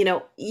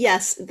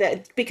 Yes,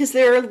 that because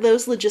there are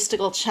those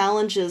logistical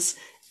challenges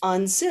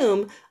on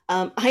Zoom.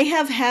 I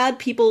have had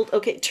people,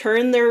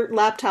 turn their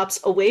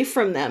laptops away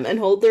from them and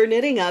hold their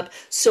knitting up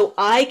so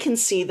I can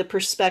see the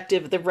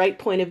perspective, the right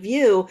point of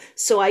view,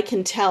 so I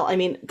can tell. I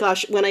mean,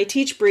 gosh, when I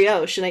teach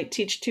brioche and I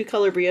teach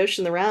 2-color brioche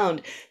in the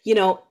round,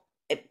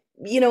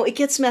 it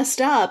gets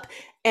messed up.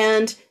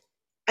 And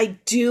I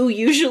do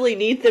usually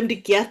need them to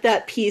get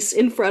that piece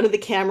in front of the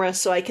camera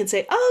so I can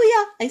say,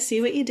 oh yeah, I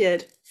see what you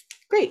did.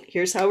 Great,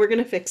 here's how we're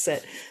going to fix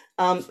it.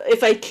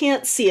 If I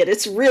can't see it,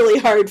 it's really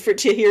hard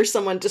to hear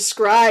someone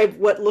describe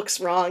what looks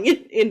wrong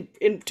in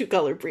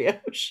 2-color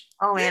brioche.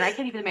 Oh man, I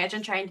can't even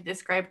imagine trying to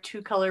describe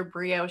 2-color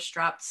brioche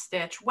drop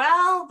stitch.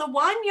 Well, the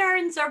one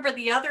yarn's over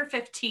the other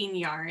 15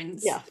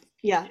 yarns.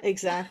 Yeah,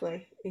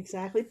 exactly.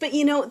 But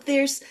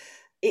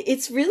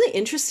it's really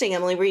interesting,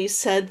 Emily, where you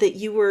said that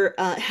you were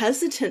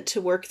hesitant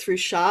to work through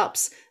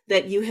shops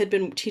that you had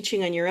been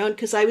teaching on your own,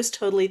 because I was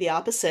totally the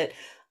opposite.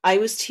 I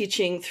was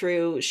teaching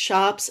through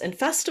shops and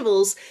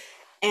festivals,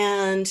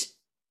 and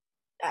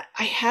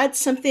I had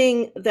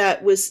something there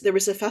was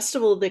a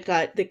festival that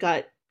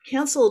got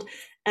canceled,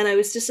 and I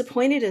was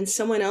disappointed. And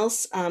someone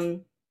else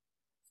in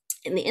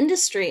the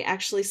industry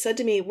actually said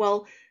to me,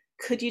 well,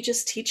 could you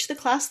just teach the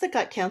class that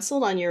got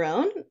canceled on your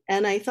own?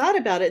 And I thought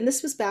about it, and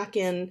this was back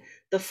in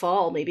the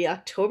fall, maybe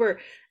October.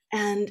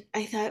 And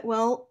I thought,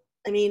 well,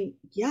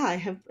 yeah, I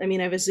have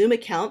a Zoom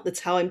account. That's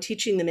how I'm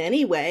teaching them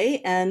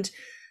anyway. And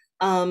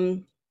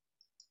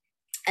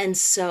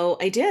so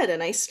I did,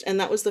 and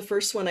that was the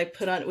first one I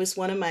put on. It was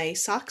one of my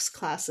socks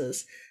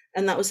classes,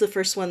 and that was the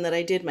first one that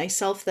I did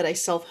myself, that I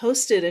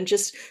self-hosted and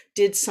just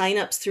did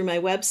signups through my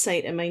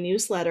website and my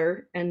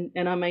newsletter and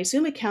on my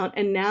Zoom account.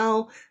 And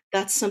now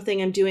that's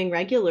something I'm doing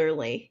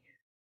regularly.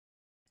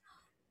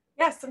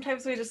 Yeah,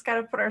 sometimes we just got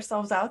to put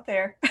ourselves out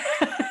there,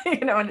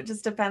 and it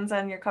just depends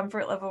on your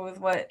comfort level with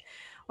what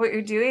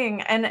you're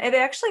doing. And it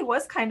actually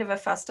was kind of a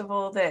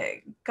festival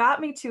that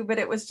got me to, but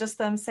it was just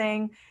them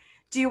saying,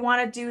 do you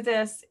want to do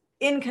this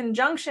in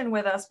conjunction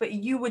with us, but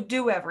you would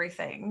do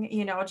everything,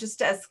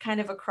 just as kind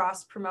of a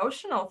cross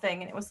promotional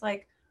thing. And it was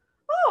like,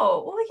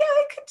 oh, well, yeah,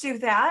 I could do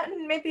that.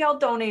 And maybe I'll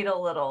donate a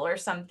little or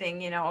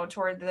something,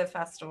 toward the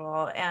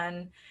festival.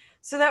 And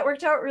so that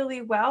worked out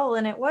really well.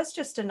 And it was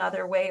just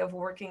another way of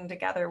working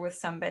together with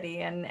somebody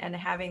and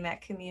having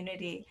that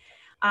community.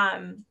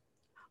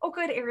 Oh,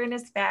 good. Erin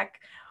is back.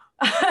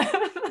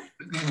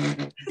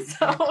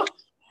 So,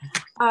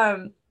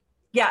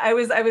 yeah, I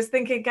was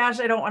thinking, gosh,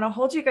 I don't want to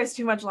hold you guys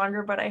too much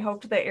longer, but I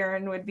hoped that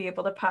Erin would be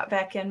able to pop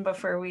back in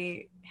before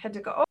we had to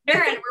go. Oh.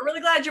 Erin, we're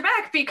really glad you're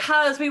back,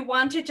 because we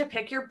wanted to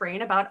pick your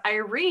brain about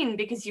Irene,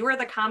 because you were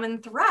the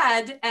common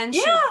thread and she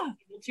was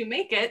able to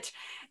make it.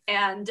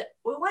 And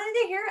we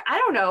wanted to hear, I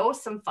don't know,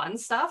 some fun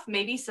stuff,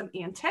 maybe some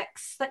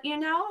antics that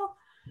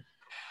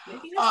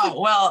Oh,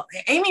 well,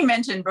 Amy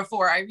mentioned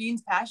before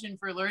Irene's passion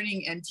for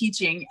learning and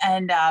teaching.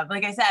 And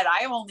like I said,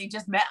 I only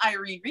just met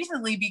Irene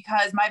recently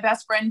because my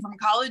best friend from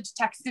college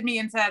texted me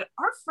and said,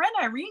 our friend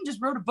Irene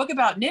just wrote a book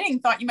about knitting,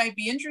 thought you might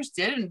be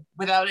interested. And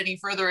without any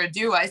further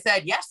ado, I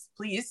said, yes,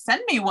 please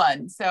send me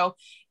one. So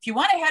if you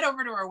want to head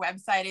over to our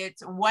website,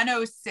 it's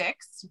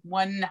 106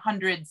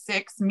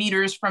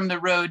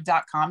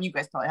 metersfromtheroad.com. You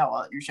guys probably have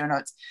all your show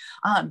notes.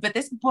 But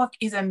this book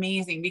is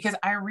amazing because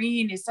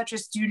Irene is such a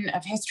student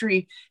of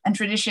history and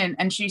tradition,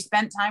 and she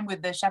spent time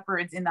with the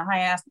shepherds in the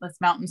High Atlas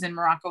Mountains in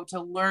Morocco to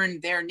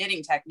learn their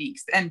knitting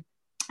techniques. And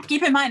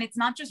keep in mind, it's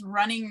not just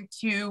running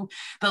to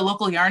the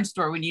local yarn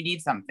store when you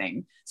need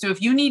something. So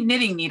if you need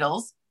knitting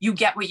needles, you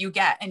get what you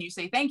get and you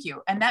say thank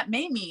you. And that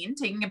may mean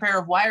taking a pair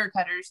of wire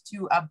cutters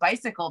to a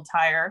bicycle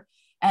tire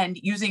and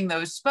using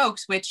those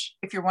spokes, which,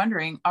 if you're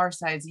wondering, are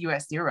size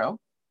US 0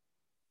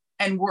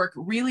 and work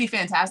really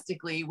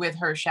fantastically with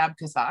her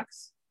Shabka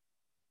socks,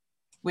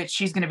 which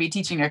she's going to be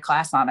teaching a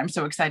class on. I'm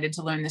so excited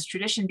to learn this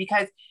tradition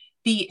because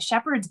the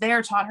shepherds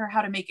there taught her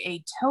how to make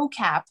a toe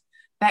cap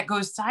that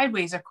goes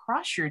sideways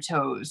across your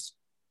toes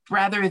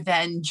rather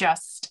than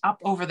just up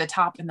over the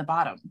top and the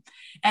bottom.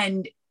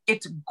 And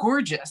it's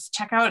gorgeous.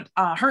 Check out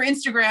her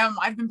Instagram.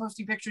 I've been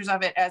posting pictures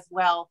of it as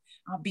well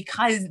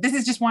because this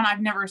is just one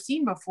I've never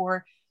seen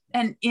before.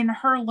 And in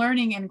her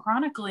learning and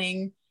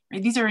chronicling,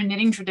 right? These are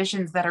knitting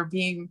traditions that are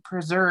being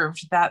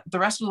preserved that the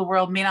rest of the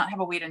world may not have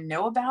a way to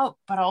know about,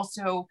 but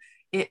also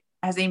it,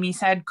 as Amy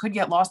said, could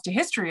get lost to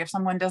history if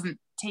someone doesn't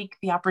take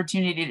the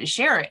opportunity to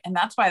share it. And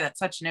that's why that's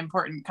such an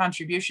important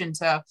contribution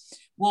to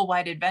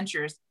Wool-Wide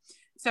Adventures.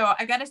 So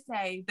I got to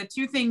say, the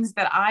two things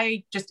that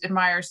I just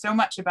admire so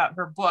much about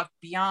her book,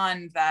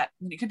 beyond that,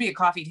 I mean, it could be a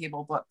coffee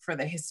table book for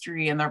the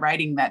history and the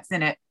writing that's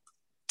in it.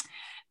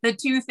 The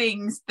two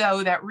things,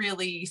 though, that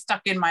really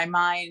stuck in my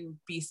mind,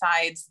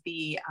 besides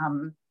the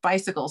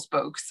bicycle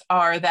spokes,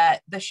 are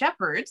that the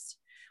shepherds,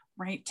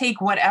 right,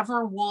 take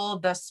whatever wool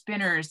the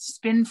spinners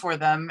spin for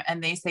them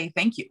and they say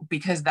thank you,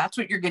 because that's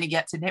what you're going to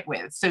get to knit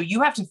with. So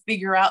you have to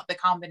figure out the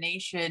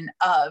combination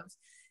of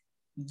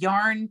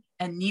yarn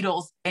and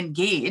needles and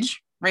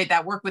gauge, right,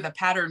 that work with a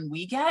pattern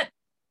we get.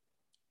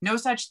 No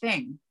such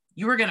thing.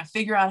 You are going to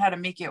figure out how to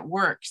make it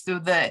work. So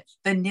the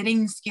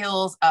knitting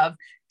skills of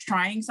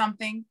trying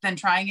something, then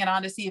trying it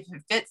on to see if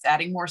it fits,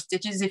 adding more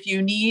stitches if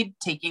you need,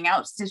 taking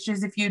out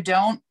stitches if you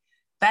don't,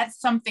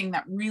 that's something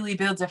that really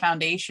builds a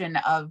foundation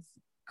of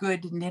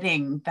good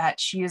knitting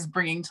that she is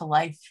bringing to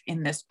life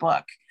in this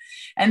book.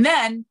 And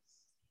then,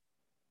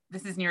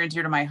 this is near and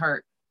dear to my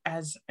heart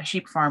as a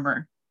sheep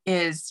farmer,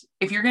 is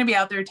if you're going to be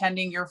out there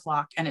tending your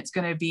flock and it's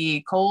going to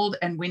be cold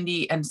and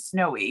windy and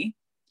snowy,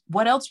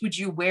 what else would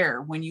you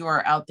wear when you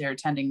are out there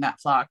tending that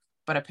flock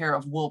but a pair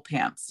of wool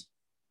pants?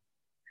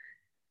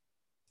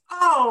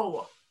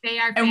 Oh, they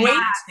are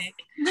fantastic.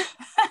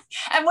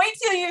 And wait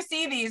till you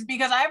see these,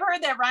 because I've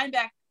heard that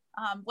Rhinebeck,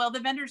 the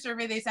vendor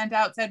survey they sent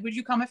out said, would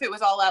you come if it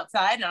was all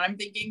outside? And I'm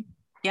thinking,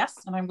 yes,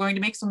 and I'm going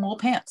to make some wool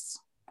pants,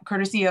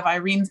 courtesy of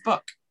Irene's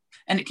book.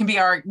 And it can be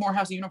our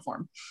Morehouse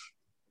uniform.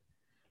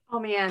 Oh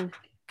man,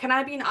 can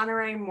I be an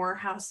honorary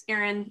Morehouse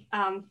Erin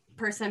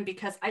person?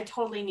 Because I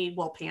totally need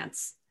wool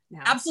pants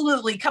now.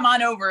 Absolutely, come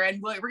on over,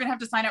 and we're gonna have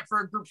to sign up for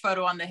a group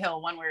photo on the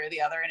hill one way or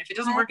the other. And if it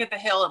doesn't work at the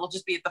hill, it'll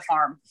just be at the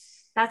farm.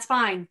 That's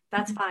fine.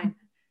 That's fine.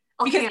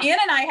 Because Anne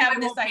and I have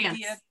this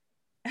idea.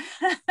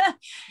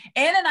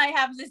 Anne and I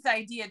have this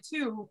idea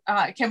too.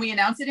 Can we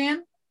announce it,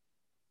 Anne?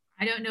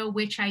 I don't know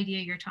which idea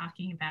you're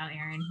talking about,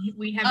 Erin.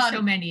 We have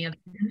so many of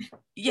them.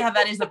 Yeah,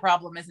 that is the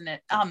problem, isn't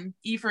it?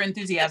 E for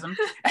enthusiasm.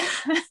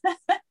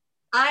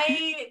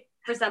 I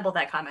resemble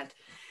that comment.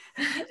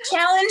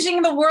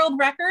 Challenging the world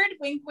record,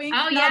 wink, wink.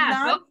 Oh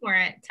yeah, go for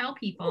it. Tell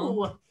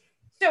people. Ooh.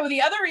 So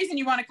the other reason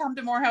you want to come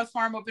to Morehouse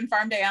Farm Open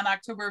Farm Day on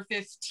October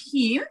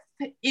 15th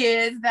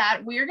is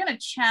that we're going to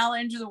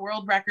challenge the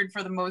world record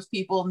for the most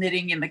people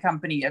knitting in the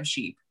company of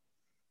sheep.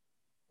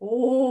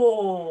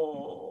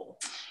 Oh.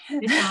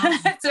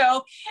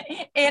 So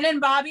Ann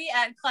and Bobby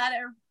at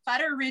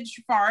Clatter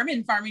Ridge Farm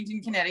in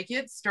Farmington,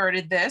 Connecticut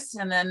started this.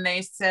 And then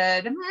they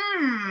said,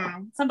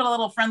 something a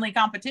little friendly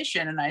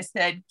competition. And I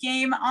said,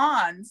 game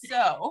on.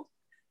 So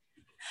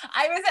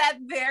I was at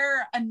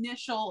their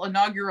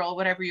inaugural,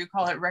 whatever you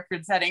call it,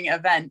 record-setting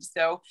event.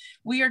 So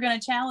we are going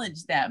to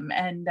challenge them,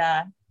 and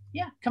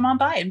come on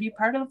by and be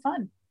part of the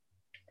fun.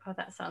 Oh,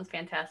 that sounds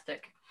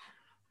fantastic.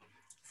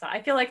 So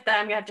I feel like that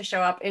I'm gonna have to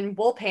show up in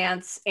wool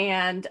pants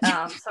and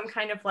some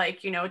kind of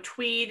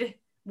tweed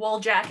wool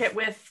jacket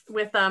with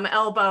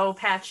elbow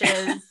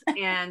patches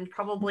and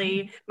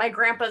probably my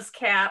grandpa's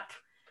cap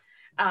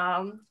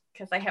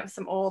because I have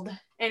some old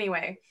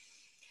anyway.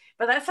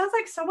 But that sounds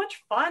like so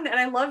much fun. And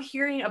I love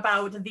hearing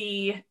about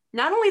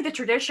not only the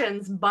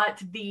traditions, but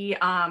the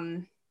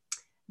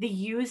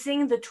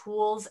using the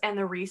tools and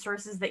the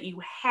resources that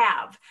you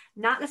have,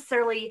 not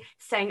necessarily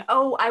saying,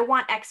 oh, I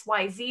want X,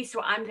 Y, Z,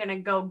 so I'm going to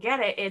go get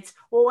it. It's,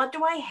 well, what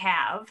do I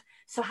have?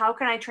 So how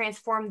can I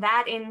transform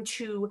that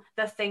into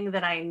the thing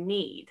that I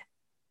need?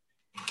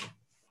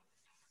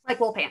 Like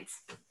wool pants.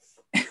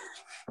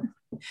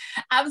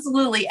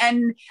 Absolutely.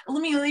 And let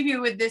me leave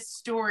you with this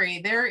story.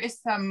 There is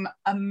some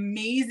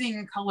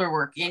amazing color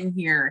work in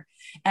here.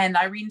 And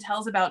Irene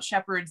tells about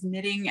shepherds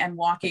knitting and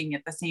walking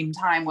at the same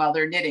time while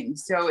they're knitting.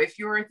 So if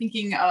you're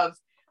thinking of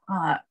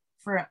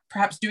for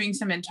perhaps doing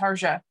some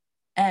intarsia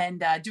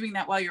and doing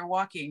that while you're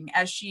walking,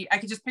 I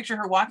could just picture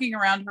her walking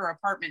around her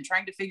apartment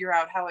trying to figure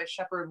out how a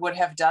shepherd would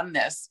have done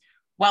this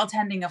while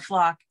tending a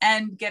flock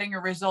and getting a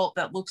result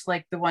that looks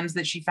like the ones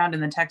that she found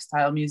in the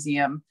textile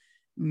museum.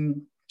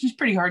 She's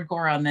pretty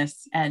hardcore on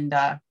this, and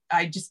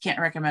I just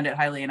can't recommend it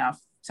highly enough.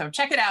 So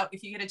check it out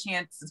if you get a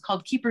chance. It's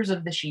called Keepers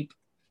of the Sheep.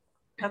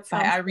 That's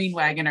by Irene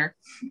Wagoner.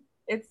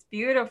 It's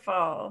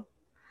beautiful.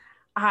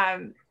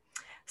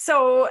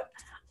 So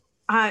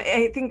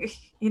I think,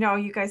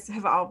 you guys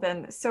have all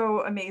been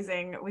so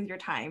amazing with your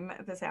time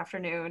this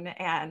afternoon,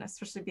 and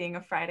especially being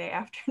a Friday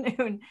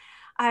afternoon.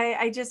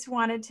 I just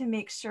wanted to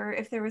make sure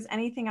if there was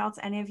anything else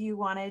any of you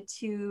wanted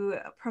to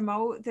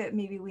promote that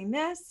maybe we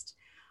missed,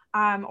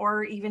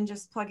 or even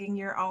just plugging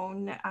your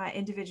own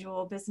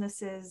individual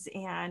businesses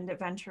and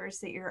ventures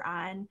that you're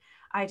on.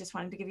 I just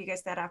wanted to give you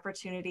guys that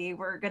opportunity.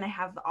 We're going to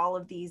have all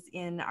of these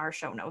in our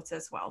show notes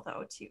as well,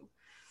 though, too.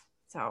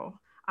 So,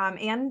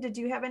 Anne, did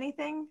you have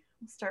anything?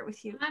 I'll start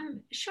with you.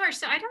 Sure.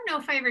 So I don't know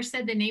if I ever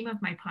said the name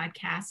of my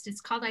podcast.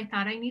 It's called I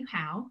Thought I Knew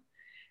How.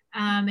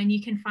 And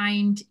you can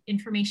find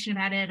information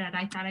about it at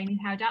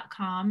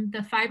ithoughtiknewhow.com.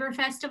 The Fiber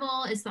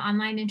Festival is the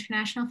online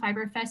International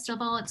Fiber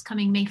Festival. It's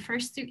coming May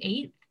 1st through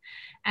 8th,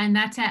 and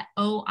that's at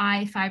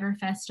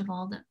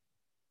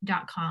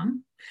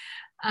oifiberfestival.com.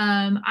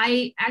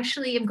 I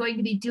actually am going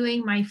to be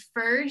doing my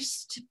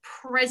first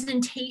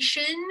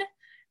presentation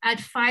at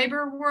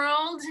Fiber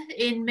World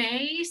in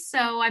May.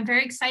 So I'm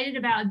very excited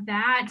about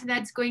that.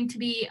 That's going to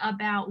be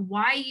about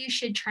why you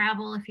should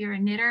travel if you're a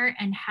knitter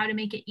and how to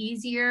make it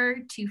easier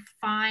to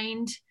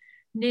find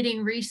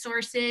knitting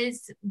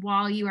resources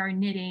while you are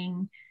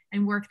knitting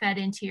and work that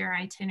into your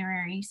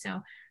itinerary.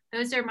 So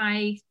those are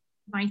my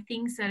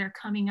things that are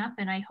coming up,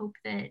 and I hope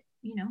that,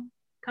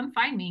 come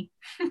find me.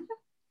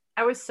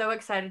 I was so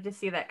excited to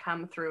see that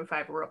come through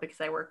Fiber World because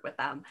I work with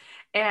them.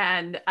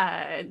 And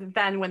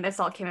then when this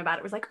all came about,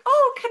 it was like,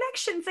 oh,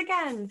 connections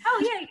again.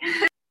 Oh, yay.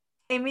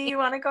 Amy, you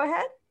want to go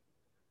ahead?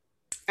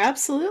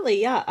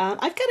 Absolutely, yeah.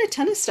 I've got a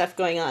ton of stuff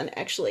going on,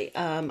 actually.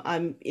 A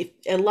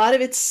lot of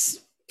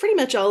it's, pretty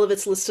much all of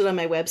it's listed on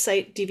my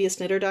website,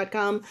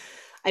 deviousknitter.com.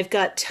 I've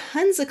got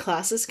tons of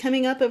classes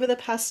coming up over the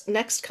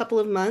next couple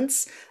of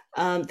months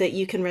that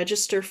you can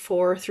register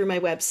for through my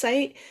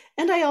website.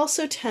 And I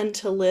also tend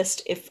to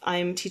list, if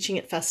I'm teaching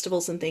at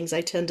festivals and things,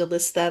 I tend to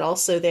list that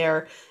also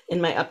there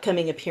in my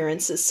upcoming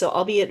appearances. So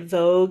I'll be at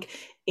Vogue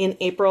in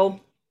April.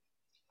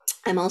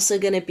 I'm also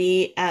going to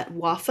be at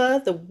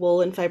WAFA, the Wool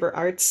and Fiber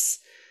Arts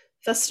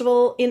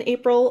Festival, in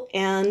April,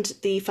 and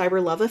the Fiber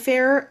Love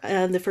Affair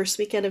the first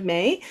weekend of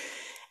May.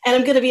 And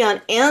I'm going to be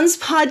on Anne's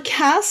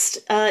podcast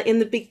in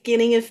the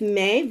beginning of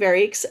May.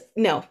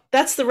 No,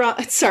 that's the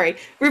wrong, sorry,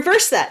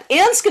 reverse that.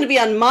 Anne's going to be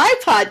on my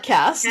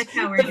podcast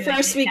the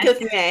first week of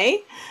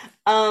May,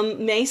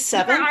 May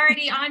 7th. You were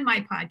already on my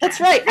podcast. That's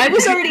right. I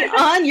was already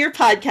on your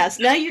podcast.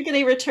 Now you're going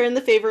to return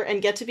the favor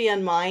and get to be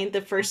on mine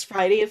the first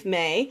Friday of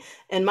May.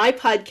 And my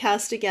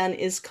podcast, again,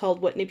 is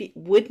called Wouldn't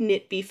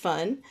It Be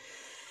Fun?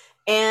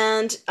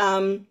 And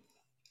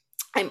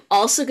I'm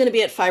also going to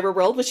be at Fiber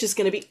World, which is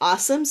going to be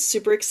awesome.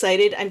 Super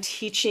excited. I'm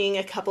teaching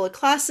a couple of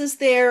classes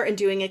there and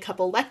doing a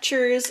couple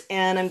lectures,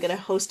 and I'm going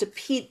to host a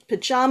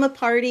pajama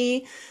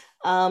party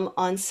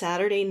on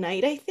Saturday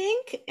night, I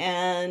think.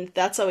 And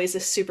that's always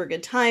a super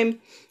good time.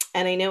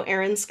 And I know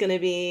Erin's going to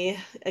be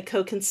a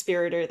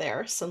co-conspirator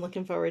there, so I'm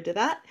looking forward to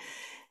that.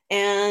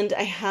 And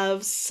I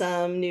have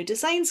some new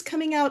designs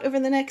coming out over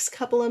the next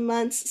couple of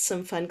months,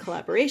 some fun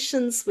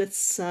collaborations with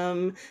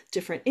some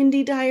different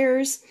indie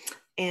dyers,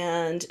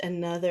 and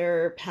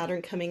another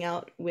pattern coming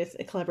out with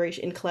in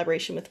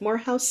collaboration with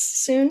Morehouse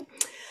soon.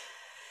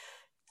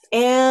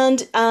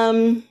 And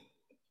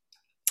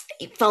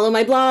follow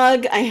my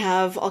blog. I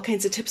have all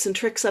kinds of tips and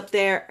tricks up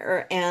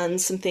there, and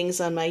some things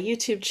on my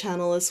YouTube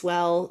channel as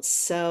well.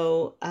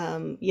 So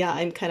yeah,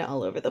 I'm kind of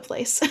all over the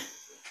place.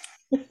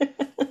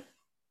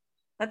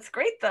 That's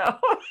great, though. All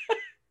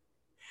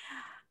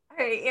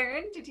right,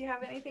 Erin, did you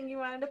have anything you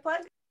wanted to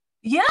plug?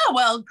 Yeah,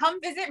 well, come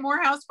visit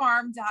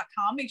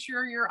morehousefarm.com. Make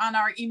sure you're on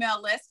our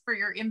email list for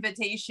your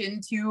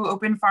invitation to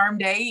Open Farm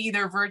Day,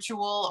 either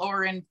virtual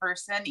or in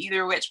person,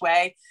 either which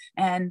way.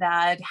 And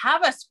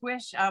have a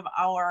squish of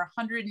our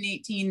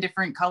 118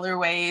 different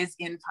colorways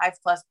in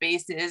 5+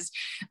 bases.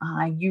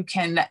 You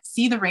can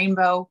see the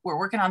rainbow. We're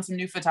working on some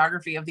new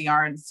photography of the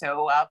yarn.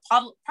 So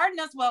pardon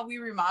us while we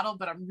remodel,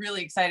 but I'm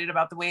really excited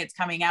about the way it's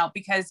coming out,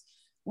 because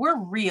we're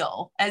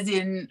real, as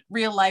in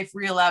real life,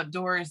 real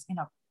outdoors in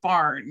a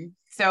barn.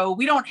 So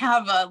we don't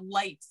have a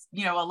light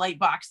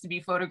box to be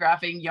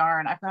photographing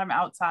yarn. I've got them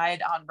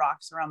outside on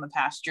rocks around the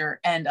pasture,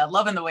 and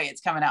loving the way it's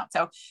coming out.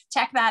 So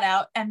check that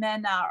out. And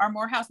then our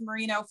Morehouse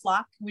Merino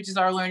flock, which is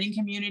our learning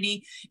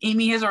community.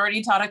 Amy has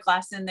already taught a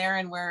class in there,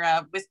 and we're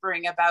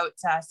whispering about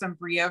some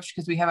brioche,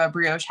 because we have a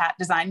brioche hat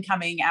design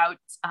coming out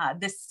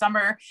this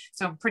summer.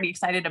 So I'm pretty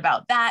excited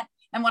about that.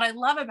 And what I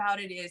love about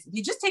it is, if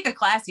you just take a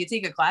class,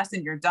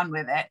 and you're done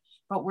with it.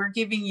 But we're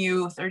giving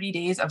you 30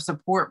 days of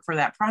support for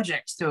that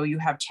project. So you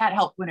have chat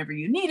help whenever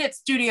you need it,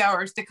 studio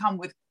hours to come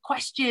with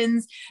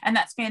questions, and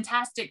that's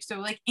fantastic. So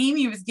like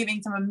Amy was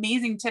giving some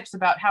amazing tips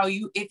about how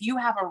if you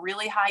have a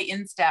really high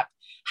instep,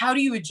 how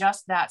do you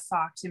adjust that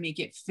sock to make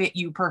it fit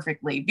you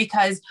perfectly?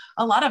 Because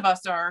a lot of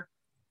us are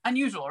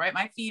unusual, right?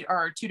 My feet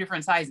are 2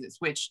 different sizes,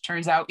 which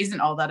turns out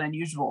isn't all that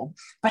unusual.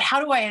 But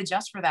how do I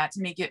adjust for that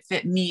to make it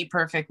fit me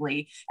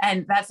perfectly?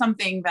 And that's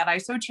something that I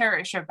so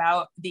cherish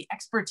about the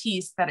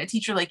expertise that a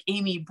teacher like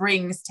Amy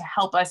brings to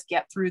help us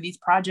get through these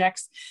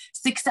projects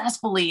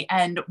successfully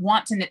and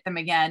want to knit them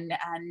again,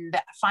 and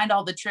find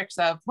all the tricks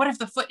of, what if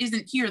the foot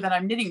isn't here that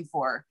I'm knitting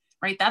for,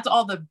 right? That's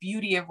all the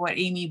beauty of what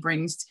Amy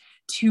brings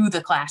to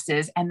the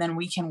classes. And then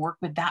we can work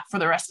with that for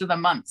the rest of the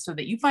month, so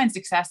that you find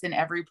success in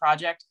every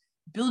project.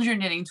 Build your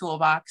knitting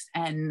toolbox,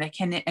 and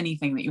can knit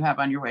anything that you have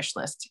on your wish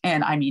list.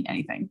 And I mean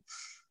anything.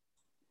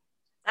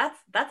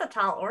 That's a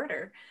tall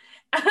order.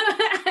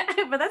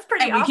 But that's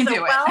pretty awesome. We can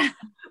do it. Well,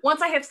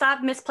 once I have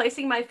stopped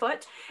misplacing my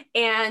foot,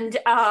 and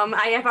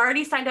I have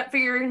already signed up for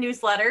your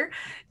newsletter.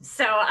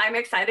 So I'm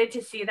excited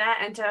to see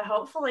that, and to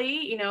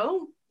hopefully,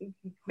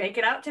 make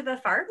it out to the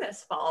farm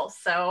this fall.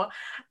 So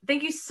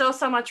thank you so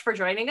much for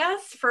joining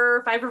us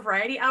for Fiber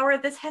Variety Hour.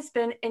 This has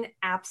been an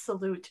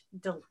absolute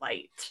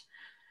delight.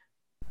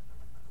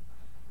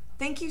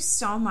 Thank you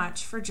so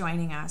much for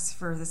joining us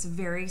for this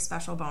very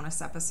special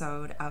bonus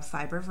episode of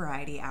Fiber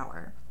Variety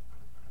Hour.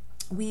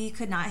 We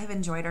could not have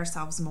enjoyed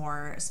ourselves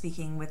more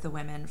speaking with the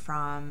women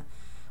from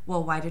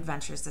Wool Wide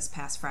Adventures this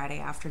past Friday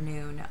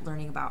afternoon,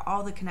 learning about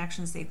all the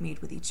connections they've made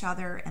with each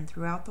other and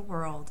throughout the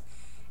world,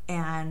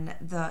 and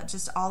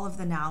just all of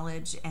the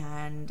knowledge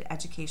and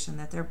education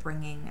that they're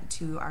bringing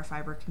to our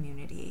fiber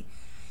community.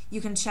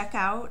 You can check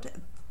out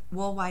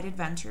Wool Wide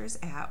Adventures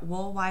at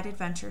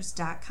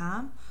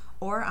woolwideadventures.com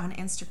or on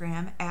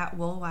Instagram at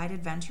Wool Wide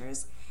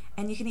Adventures.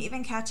 And you can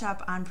even catch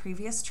up on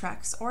previous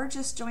treks or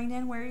just join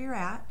in where you're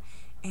at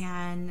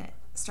and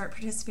start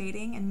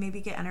participating and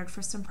maybe get entered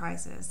for some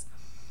prizes.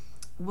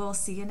 We'll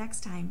see you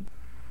next time.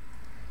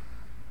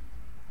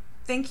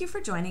 Thank you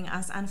for joining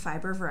us on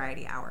Fiber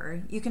Variety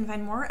Hour. You can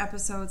find more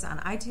episodes on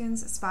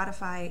iTunes,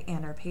 Spotify,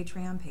 and our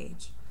Patreon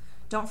page.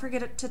 Don't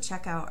forget to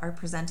check out our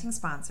presenting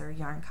sponsor,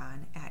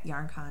 YarnCon, at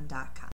yarncon.com.